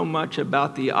not so much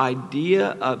about the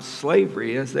idea of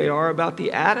slavery as they are about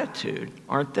the attitude,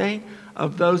 aren't they,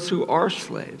 of those who are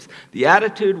slaves. The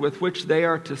attitude with which they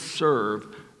are to serve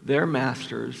their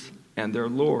masters and their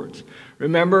lords.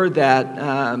 Remember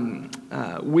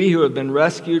that we who have been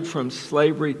rescued from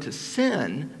slavery to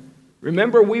sin,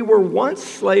 remember we were once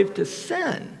slave to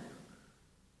sin.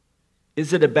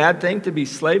 Is it a bad thing to be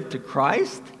slave to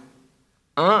Christ?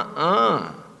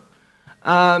 And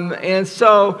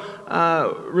so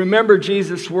remember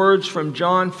Jesus' words from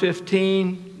John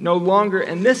 15, no longer,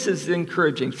 and this is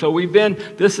encouraging. So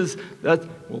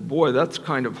that's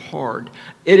kind of hard.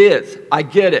 It is, I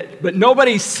get it, but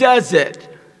nobody says it.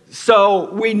 So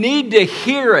we need to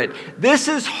hear it. This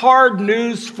is hard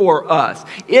news for us.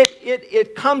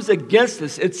 It comes against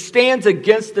us. It stands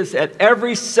against us at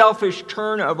every selfish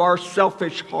turn of our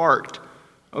selfish heart.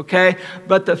 Okay?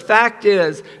 But the fact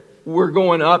is, we're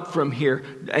going up from here.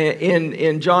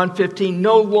 In John 15,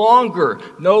 no longer,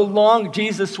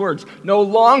 Jesus' words, no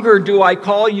longer do I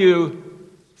call you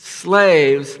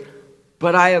slaves,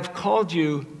 but I have called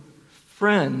you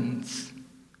friends.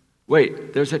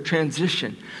 Wait, there's a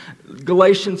transition.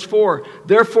 Galatians 4,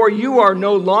 therefore you are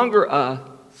no longer a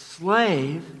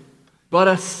slave, but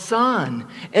a son.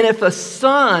 And if a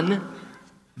son,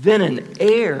 then an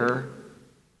heir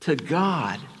to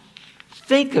God.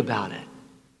 Think about it.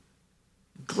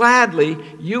 Gladly,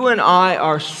 you and I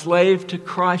are slave to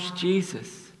Christ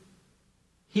Jesus.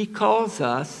 He calls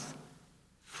us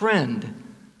friend.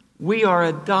 We are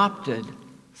adopted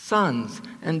sons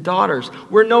and daughters.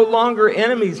 We're no longer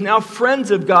enemies, now friends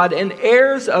of God and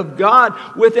heirs of God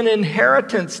with an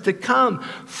inheritance to come.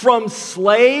 From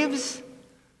slaves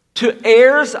to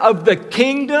heirs of the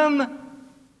kingdom.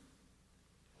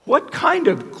 What kind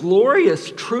of glorious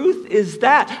truth is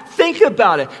that? Think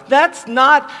about it. That's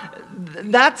not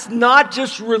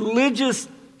just religious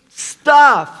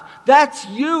stuff. That's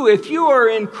you. If you are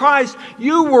in Christ,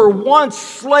 you were once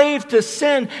slave to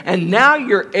sin, and now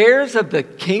you're heirs of the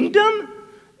kingdom?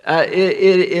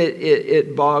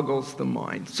 It boggles the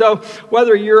mind. So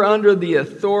whether you're under the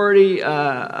authority,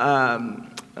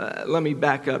 let me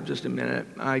back up just a minute.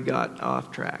 I got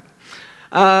off track.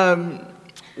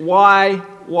 Why?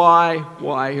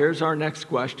 Here's our next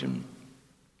question.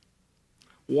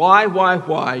 Why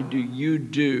do you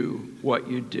do what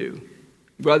you do?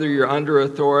 Whether you're under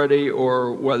authority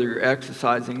or whether you're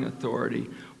exercising authority,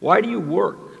 why do you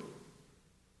work?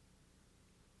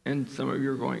 And some of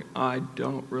you are going, I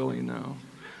don't really know.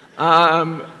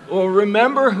 Well,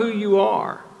 remember who you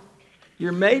are.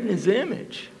 You're made in His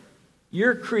image.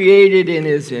 You're created in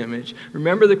his image.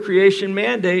 Remember the creation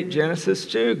mandate, Genesis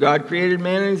 2. God created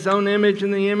man in his own image.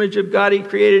 In the image of God, he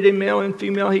created him, male and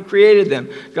female, he created them.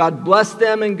 God blessed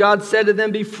them, and God said to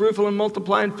them, be fruitful and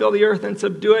multiply and fill the earth and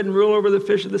subdue it and rule over the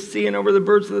fish of the sea and over the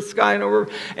birds of the sky.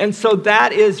 And so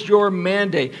that is your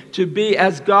mandate, to be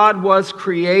as God was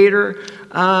creator.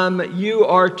 You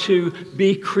are to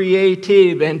be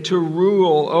creative and to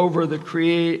rule over the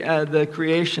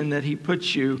creation that he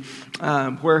puts you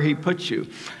where he puts you.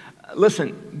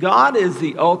 Listen, God is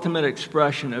the ultimate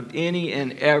expression of any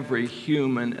and every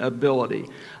human ability,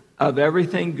 of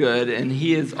everything good, and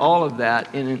he is all of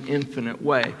that in an infinite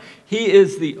way. He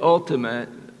is the ultimate.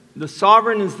 The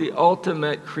sovereign is the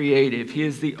ultimate creative. He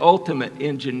is the ultimate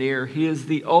engineer. He is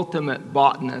the ultimate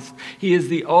botanist. He is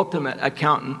the ultimate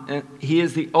accountant. And he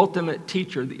is the ultimate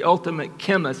teacher, the ultimate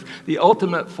chemist, the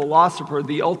ultimate philosopher,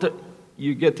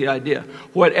 you get the idea.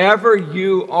 Whatever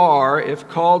you are, if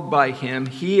called by him,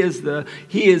 he is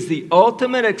the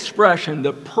ultimate expression,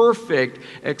 the perfect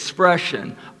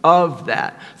expression of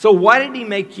that. So why did he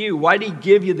make you? Why did he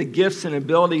give you the gifts and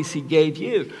abilities he gave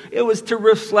you? It was to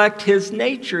reflect his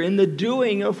nature in the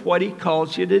doing of what he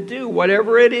calls you to do,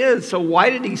 whatever it is. So why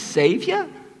did he save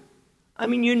you? I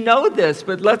mean, you know this,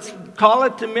 but let's call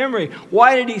it to memory.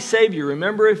 Why did he save you?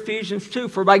 Remember Ephesians 2,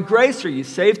 for by grace are you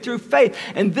saved through faith,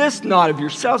 and this not of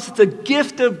yourselves, it's a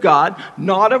gift of God,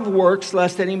 not of works,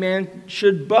 lest any man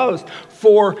should boast.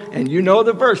 For, and you know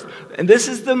the verse, and this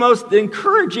is the most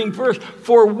encouraging verse,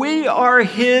 for we are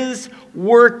his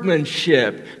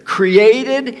workmanship,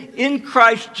 created in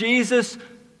Christ Jesus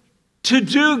to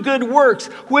do good works,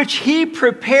 which he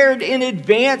prepared in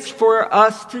advance for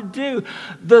us to do.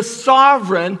 The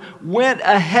sovereign went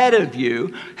ahead of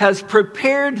you, has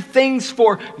prepared things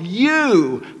for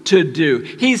you to do.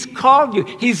 He's called you,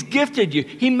 he's gifted you,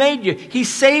 he made you, he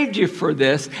saved you for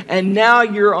this, and now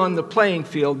you're on the playing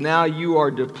field. Now you are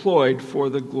deployed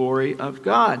for the glory of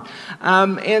God.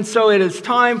 And so it is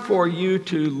time for you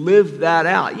to live that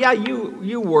out. Yeah,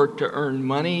 you work to earn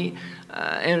money,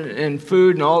 and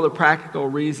food and all the practical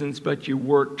reasons, but you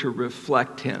work to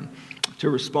reflect him, to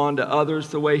respond to others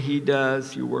the way he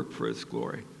does. You work for his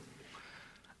glory.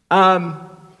 I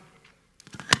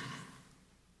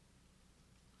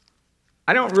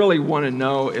don't really want to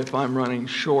know if I'm running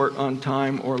short on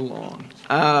time or long,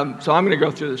 so I'm going to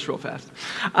go through this real fast.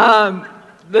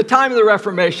 The time of the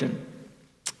Reformation.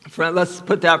 Let's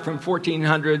put that from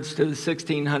 1400s to the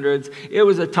 1600s. It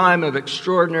was a time of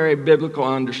extraordinary biblical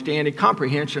understanding,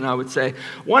 comprehension, I would say.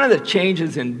 One of the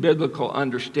changes in biblical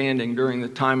understanding during the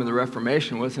time of the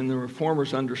Reformation was in the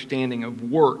Reformers' understanding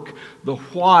of work, the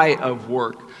why of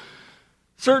work.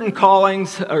 Certain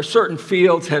callings or certain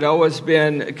fields had always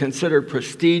been considered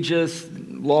prestigious,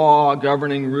 law,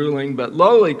 governing, ruling, but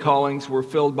lowly callings were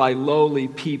filled by lowly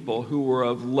people who were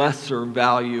of lesser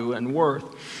value and worth.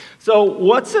 So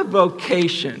what's a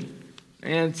vocation?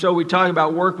 And so we talk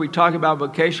about work, we talk about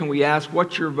vocation, we ask,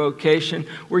 what's your vocation?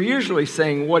 We're usually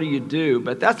saying, what do you do?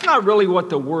 But that's not really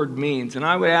what the word means. And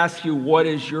I would ask you, what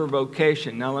is your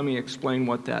vocation? Now let me explain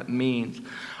what that means.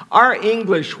 Our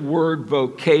English word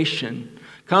vocation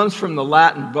comes from the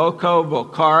Latin voco,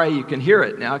 vocare. You can hear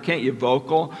it now, can't you?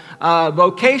 Vocal.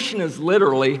 Vocation is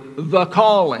literally the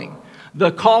calling. The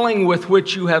calling with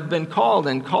which you have been called,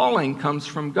 and calling comes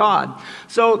from God.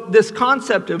 So this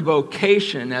concept of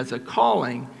vocation as a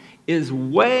calling is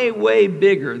way, way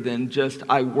bigger than just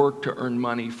I work to earn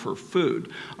money for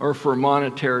food or for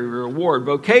monetary reward.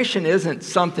 Vocation isn't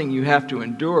something you have to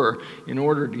endure in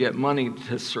order to get money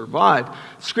to survive.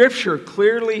 Scripture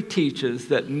clearly teaches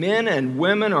that men and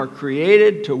women are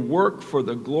created to work for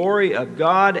the glory of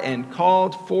God and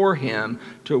called for him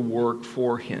to work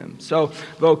for him. So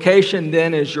vocation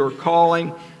then is your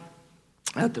calling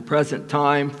at the present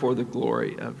time for the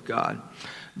glory of God.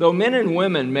 Though men and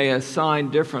women may assign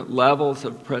different levels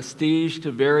of prestige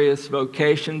to various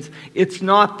vocations, it's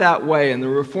not that way. And the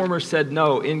Reformers said,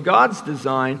 no, in God's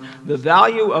design, the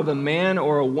value of a man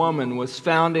or a woman was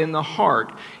found in the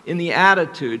heart, in the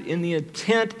attitude, in the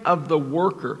intent of the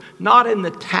worker, not in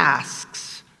the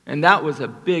tasks. And that was a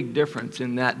big difference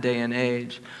in that day and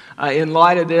age. In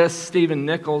light of this, Stephen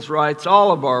Nichols writes,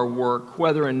 all of our work,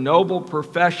 whether a noble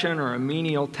profession or a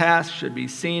menial task, should be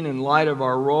seen in light of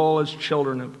our role as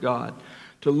children of God.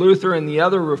 To Luther and the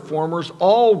other reformers,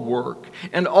 all work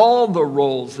and all the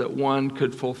roles that one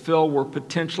could fulfill were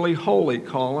potentially holy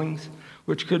callings,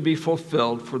 which could be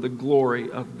fulfilled for the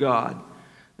glory of God.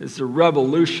 It's a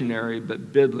revolutionary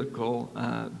but biblical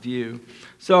view.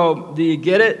 So, do you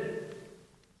get it?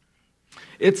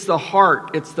 It's the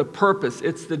heart, it's the purpose,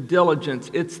 it's the diligence,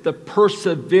 it's the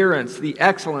perseverance, the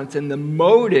excellence, and the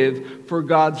motive for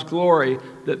God's glory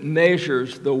that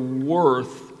measures the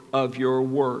worth of your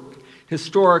work.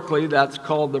 Historically, that's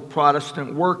called the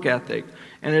Protestant work ethic,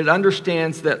 and it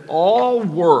understands that all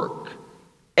work,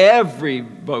 every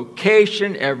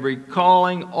vocation, every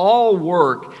calling, all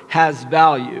work has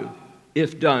value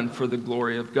if done for the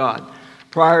glory of God.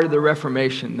 Prior to the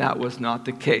Reformation, that was not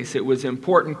the case. It was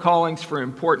important callings for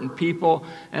important people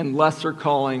and lesser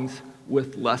callings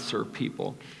with lesser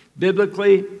people.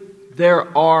 Biblically,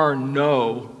 there are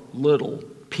no little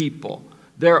people.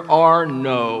 There are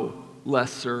no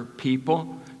lesser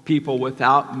people, people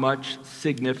without much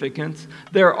significance.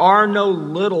 There are no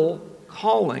little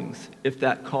callings, if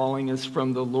that calling is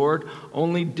from the Lord,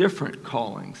 only different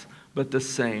callings, but the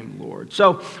same Lord.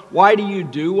 So why do you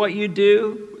do what you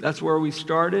do? That's where we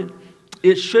started.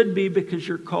 It should be because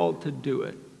you're called to do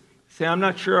it. Say, I'm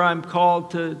not sure I'm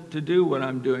called to do what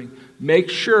I'm doing. Make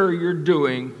sure you're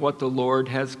doing what the Lord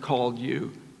has called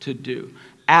you to do.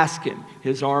 Ask Him.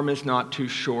 His arm is not too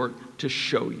short to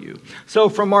show you. So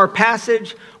from our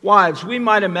passage, wives, we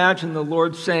might imagine the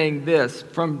Lord saying this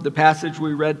from the passage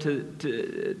we read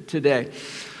today.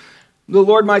 The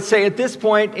Lord might say, at this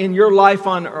point in your life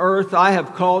on earth, I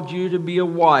have called you to be a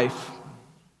wife.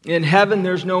 In heaven,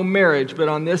 there's no marriage, but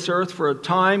on this earth, for a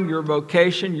time, your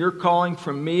vocation, your calling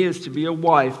from me is to be a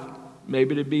wife,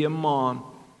 maybe to be a mom.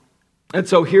 And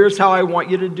so here's how I want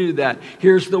you to do that.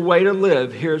 Here's the way to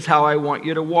live. Here's how I want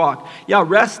you to walk. Yeah,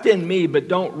 rest in me, but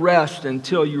don't rest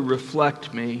until you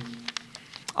reflect me.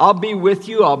 I'll be with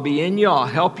you. I'll be in you. I'll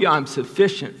help you. I'm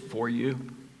sufficient for you.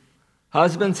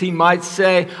 Husbands, he might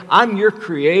say, I'm your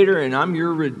creator and I'm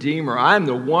your redeemer. I'm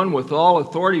the one with all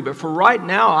authority. But for right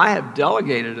now, I have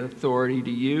delegated authority to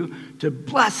you to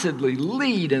blessedly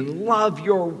lead and love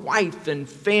your wife and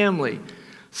family.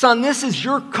 Son, this is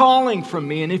your calling from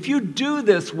me. And if you do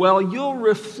this well, you'll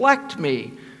reflect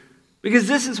me. Because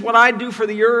this is what I do for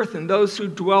the earth and those who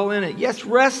dwell in it. Yes,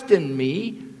 rest in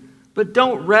me, but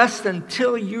don't rest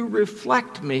until you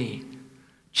reflect me.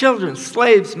 Children,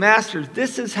 slaves, masters,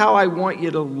 this is how I want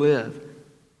you to live.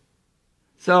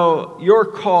 So your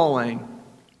calling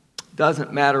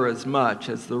doesn't matter as much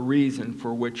as the reason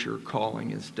for which your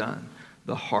calling is done,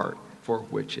 the heart for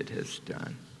which it is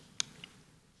done.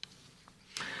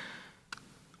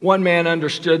 One man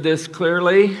understood this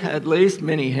clearly, at least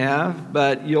many have,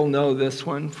 but you'll know this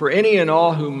one. For any and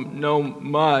all who know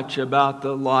much about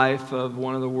the life of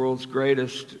one of the world's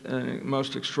greatest and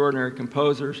most extraordinary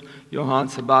composers, Johann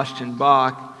Sebastian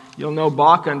Bach, you'll know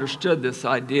Bach understood this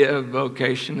idea of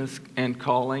vocation and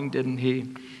calling, didn't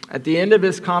he? At the end of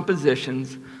his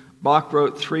compositions, Bach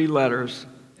wrote 3 letters,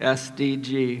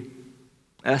 SDG.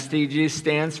 SDG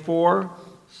stands for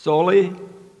Soli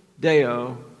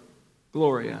Deo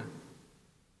Gloria.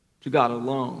 To God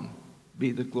alone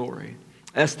be the glory.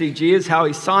 SDG is how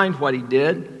he signed what he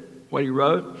did, what he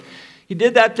wrote. He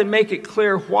did that to make it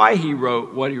clear why he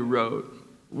wrote what he wrote,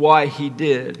 why he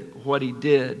did what he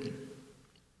did.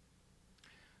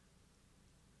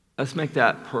 Let's make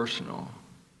that personal.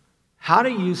 How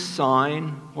do you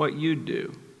sign what you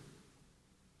do?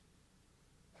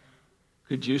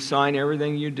 Could you sign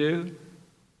everything you do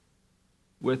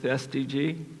with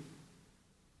SDG?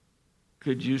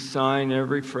 Could you sign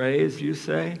every phrase you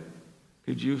say?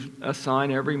 Could you assign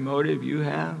every motive you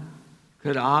have?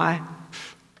 Could I?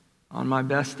 On my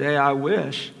best day, I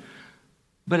wish.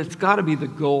 But it's got to be the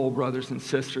goal, brothers and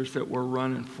sisters, that we're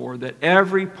running for, that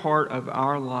every part of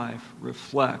our life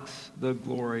reflects the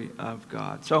glory of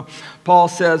God. So Paul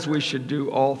says we should do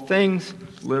all things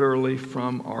literally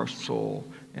from our soul,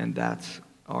 and that's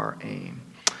our aim.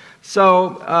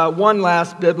 So one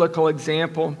last biblical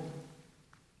example.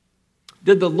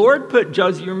 Did the Lord put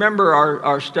Joseph, you remember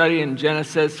our study in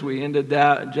Genesis, we ended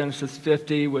that, Genesis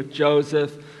 50 with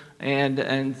Joseph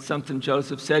and something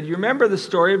Joseph said. You remember the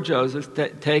story of Joseph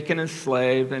taken as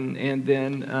slave and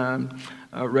then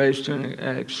raised to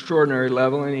an extraordinary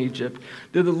level in Egypt.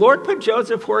 Did the Lord put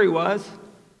Joseph where he was?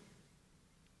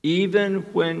 Even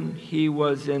when he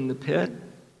was in the pit?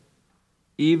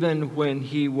 Even when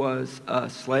he was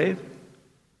a slave?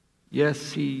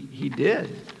 Yes, he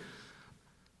did.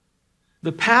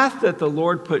 The path that the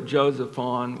Lord put Joseph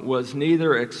on was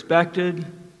neither expected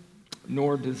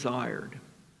nor desired.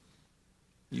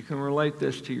 You can relate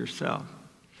this to yourself.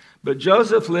 But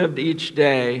Joseph lived each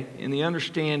day in the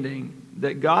understanding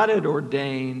that God had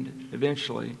ordained,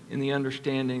 eventually, in the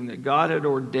understanding that God had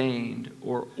ordained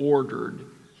or ordered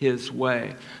his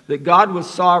way. That God was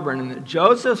sovereign and that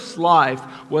Joseph's life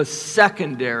was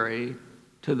secondary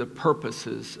to the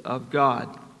purposes of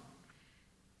God.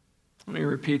 Let me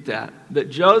repeat that. That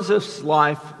Joseph's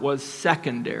life was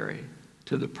secondary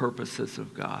to the purposes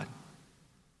of God.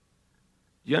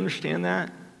 Do you understand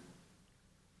that?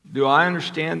 Do I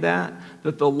understand that?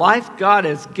 That the life God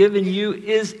has given you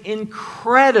is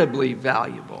incredibly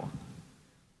valuable.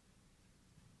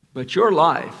 But your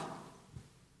life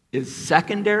is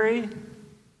secondary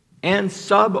and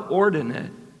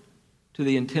subordinate to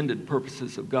the intended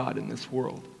purposes of God in this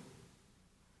world.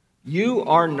 You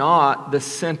are not the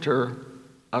center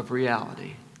of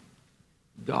reality.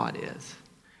 God is.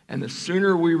 And the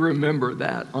sooner we remember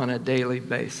that on a daily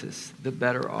basis, the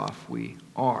better off we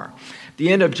are. At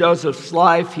the end of Joseph's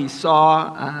life, he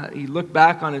looked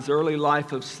back on his early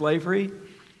life of slavery.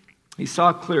 He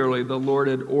saw clearly the Lord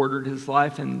had ordered his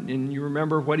life, and you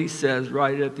remember what he says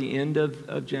right at the end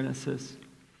of Genesis.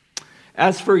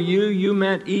 As for you, you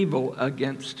meant evil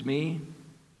against me,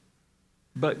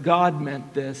 but God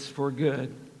meant this for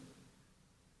good,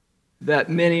 that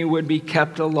many would be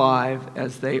kept alive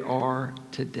as they are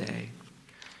today.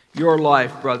 Your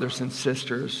life, brothers and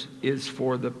sisters, is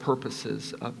for the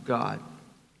purposes of God.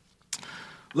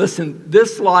 Listen,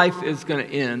 this life is going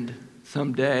to end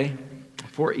someday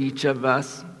for each of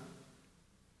us.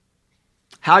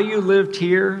 How you lived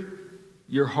here,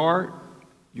 your heart,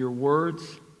 your words,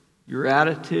 your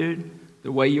attitude,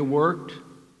 the way you worked,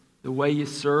 the way you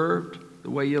served, the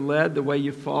way you led, the way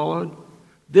you followed,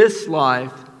 this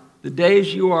life, the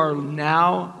days you are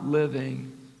now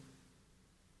living,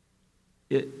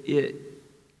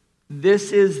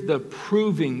 this is the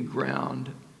proving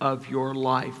ground of your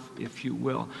life, if you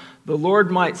will. The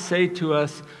Lord might say to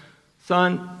us,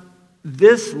 son,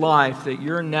 this life that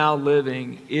you're now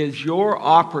living is your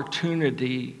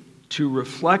opportunity to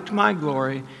reflect my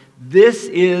glory. This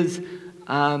is,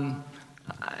 and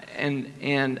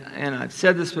I've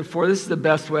said this before, this is the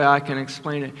best way I can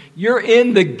explain it. You're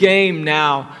in the game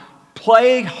now.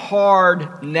 Play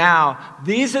hard now.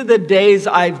 These are the days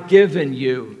I've given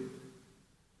you.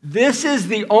 This is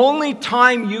the only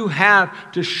time you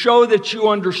have to show that you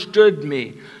understood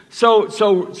me. So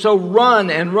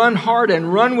run and run hard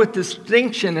and run with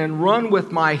distinction and run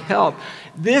with my help.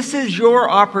 This is your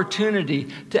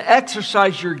opportunity to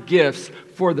exercise your gifts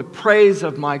for the praise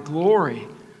of my glory.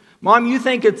 Mom, you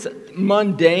think it's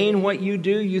mundane what you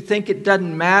do? You think it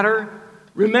doesn't matter?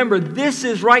 Remember, this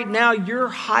is right now your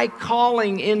high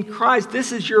calling in Christ.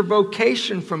 This is your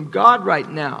vocation from God right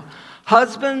now.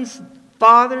 Husbands,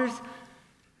 fathers,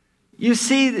 you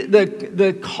see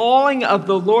the calling of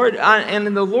the Lord,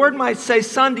 and the Lord might say,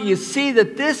 son, do you see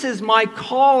that this is my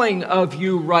calling of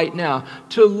you right now?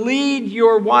 To lead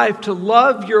your wife, to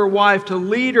love your wife, to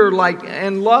lead her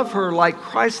and love her like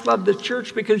Christ loved the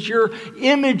church, because you're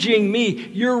imaging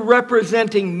me. You're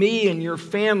representing me and your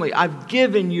family. I've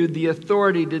given you the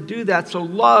authority to do that. So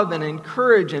love and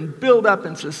encourage and build up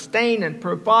and sustain and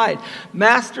provide.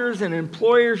 Masters and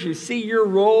employers, you see your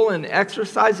role in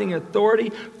exercising authority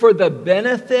for the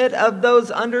benefit of those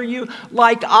under you,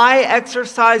 like I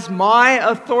exercise my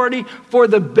authority for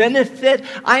the benefit.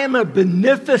 I am a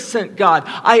beneficent God.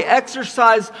 I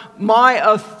exercise my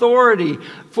authority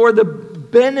for the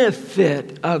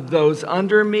benefit of those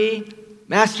under me.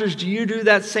 Masters, do you do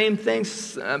that same thing?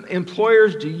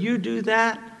 Employers, do you do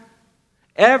that?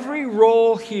 Every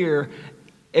role here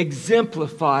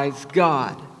exemplifies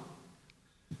God.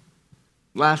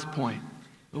 Last point.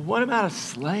 But what about a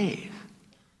slave?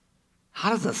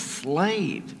 How does a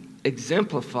slave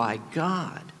exemplify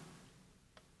God?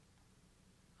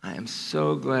 I am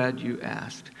so glad you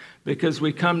asked, because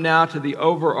we come now to the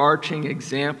overarching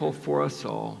example for us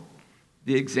all,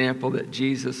 the example that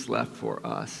Jesus left for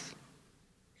us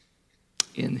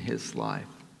in his life.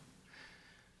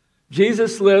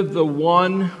 Jesus lived the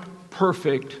one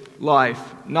perfect life,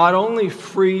 not only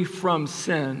free from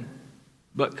sin,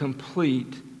 but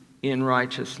complete in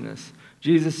righteousness.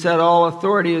 Jesus said, all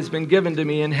authority has been given to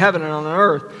me in heaven and on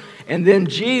earth. And then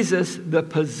Jesus, the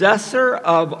possessor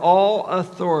of all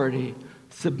authority,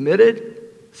 submitted,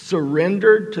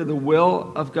 surrendered to the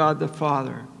will of God the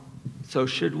Father. So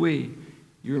should we.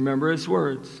 You remember his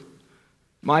words.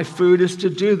 My food is to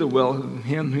do the will of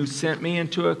him who sent me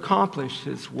and to accomplish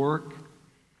his work.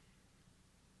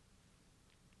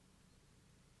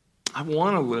 I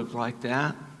want to live like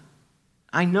that.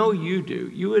 I know you do.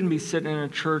 You wouldn't be sitting in a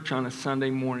church on a Sunday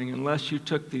morning unless you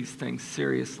took these things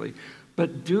seriously.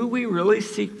 But do we really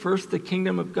seek first the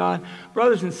kingdom of God?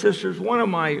 Brothers and sisters, one of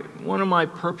my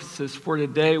purposes for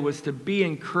today was to be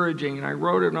encouraging, and I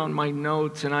wrote it on my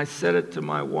notes, and I said it to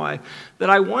my wife,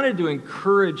 that I wanted to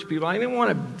encourage people. I didn't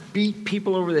want to beat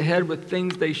people over the head with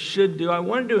things they should do. I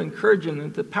wanted to encourage them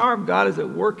that the power of God is at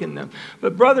work in them.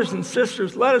 But brothers and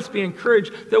sisters, let us be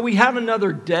encouraged that we have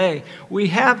another day. We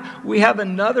have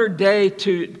another day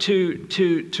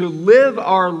to live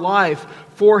our life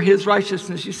for his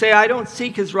righteousness. You say, I don't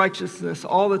seek his righteousness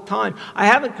all the time. I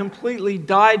haven't completely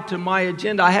died to my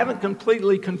agenda. I haven't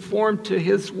completely conformed to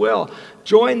his will.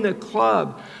 Join the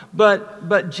club.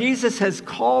 But Jesus has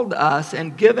called us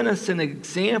and given us an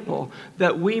example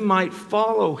that we might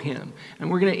follow him. And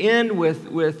we're going to end with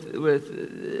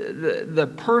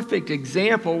the perfect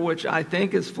example, which I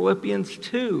think is Philippians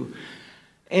 2.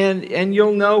 And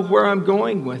you'll know where I'm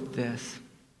going with this.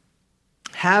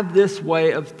 Have this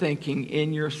way of thinking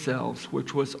in yourselves,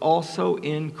 which was also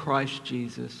in Christ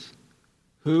Jesus,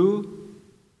 who,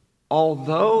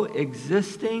 although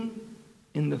existing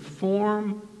in the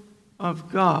form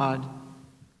of God,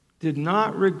 did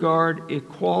not regard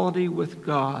equality with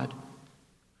God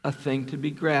a thing to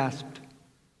be grasped,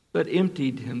 but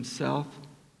emptied himself,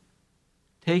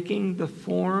 taking the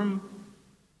form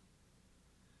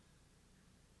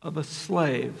of a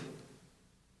slave,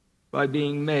 by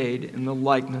being made in the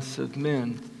likeness of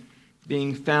men.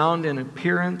 Being found in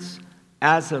appearance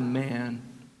as a man,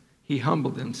 he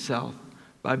humbled himself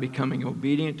by becoming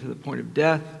obedient to the point of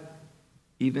death,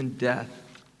 even death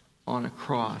on a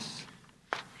cross.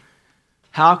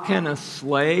 How can a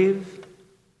slave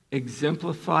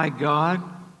exemplify God?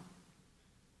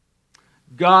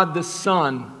 God the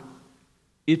Son,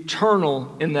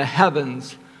 eternal in the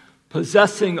heavens,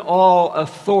 possessing all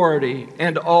authority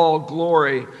and all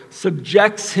glory,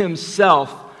 subjects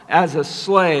himself as a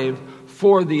slave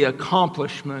for the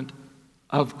accomplishment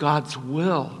of God's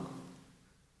will.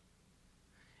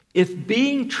 If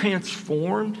being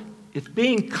transformed, if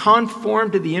being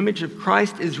conformed to the image of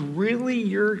Christ is really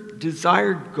your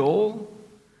desired goal,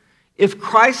 if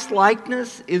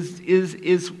Christ-likeness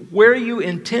is where you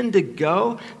intend to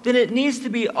go, then it needs to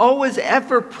be always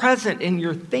ever present in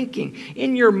your thinking,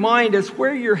 in your mind as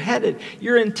where you're headed,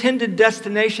 your intended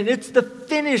destination. It's the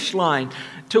finish line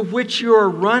to which you're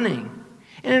running.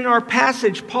 And in our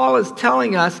passage, Paul is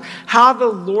telling us how the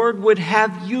Lord would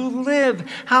have you live,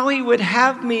 how he would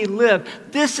have me live.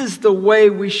 This is the way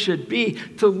we should be,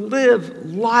 to live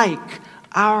like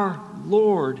our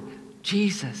Lord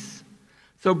Jesus.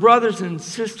 So, brothers and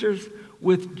sisters,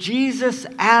 with Jesus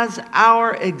as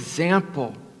our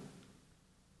example,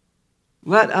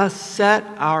 let us set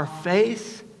our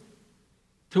face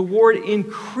toward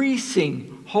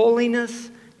increasing holiness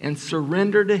and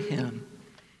surrender to him,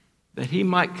 that he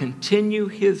might continue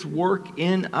his work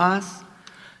in us,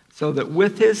 so that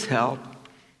with his help,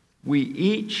 we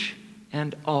each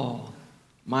and all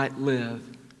might live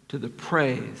to the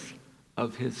praise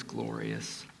of his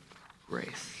glorious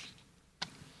grace.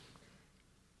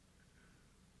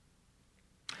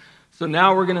 So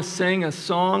now we're going to sing a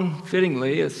song,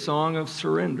 fittingly, a song of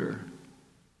surrender.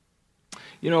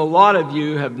 You know, a lot of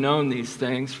you have known these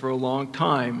things for a long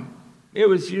time. It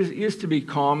used to be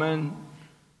common,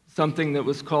 something that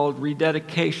was called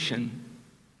rededication.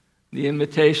 The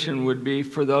invitation would be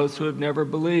for those who have never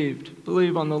believed.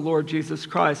 Believe on the Lord Jesus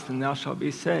Christ and thou shalt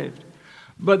be saved.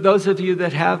 But those of you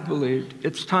that have believed,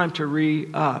 it's time to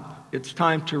re-up. It's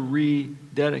time to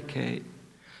rededicate.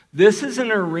 This is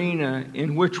an arena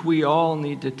in which we all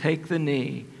need to take the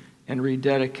knee and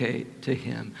rededicate to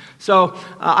him. So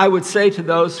I would say to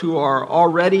those who are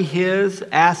already his,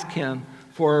 ask him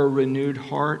for a renewed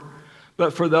heart.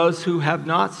 But for those who have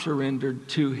not surrendered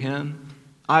to him,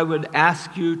 I would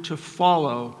ask you to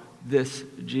follow this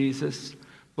Jesus,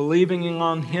 believing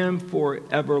on him for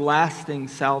everlasting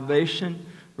salvation,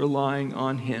 relying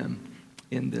on him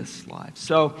in this life.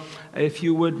 So if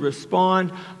you would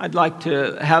respond, I'd like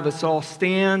to have us all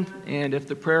stand, and if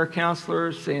the prayer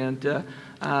counselors and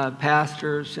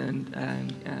pastors and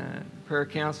prayer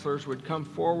counselors would come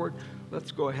forward,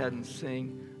 let's go ahead and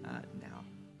sing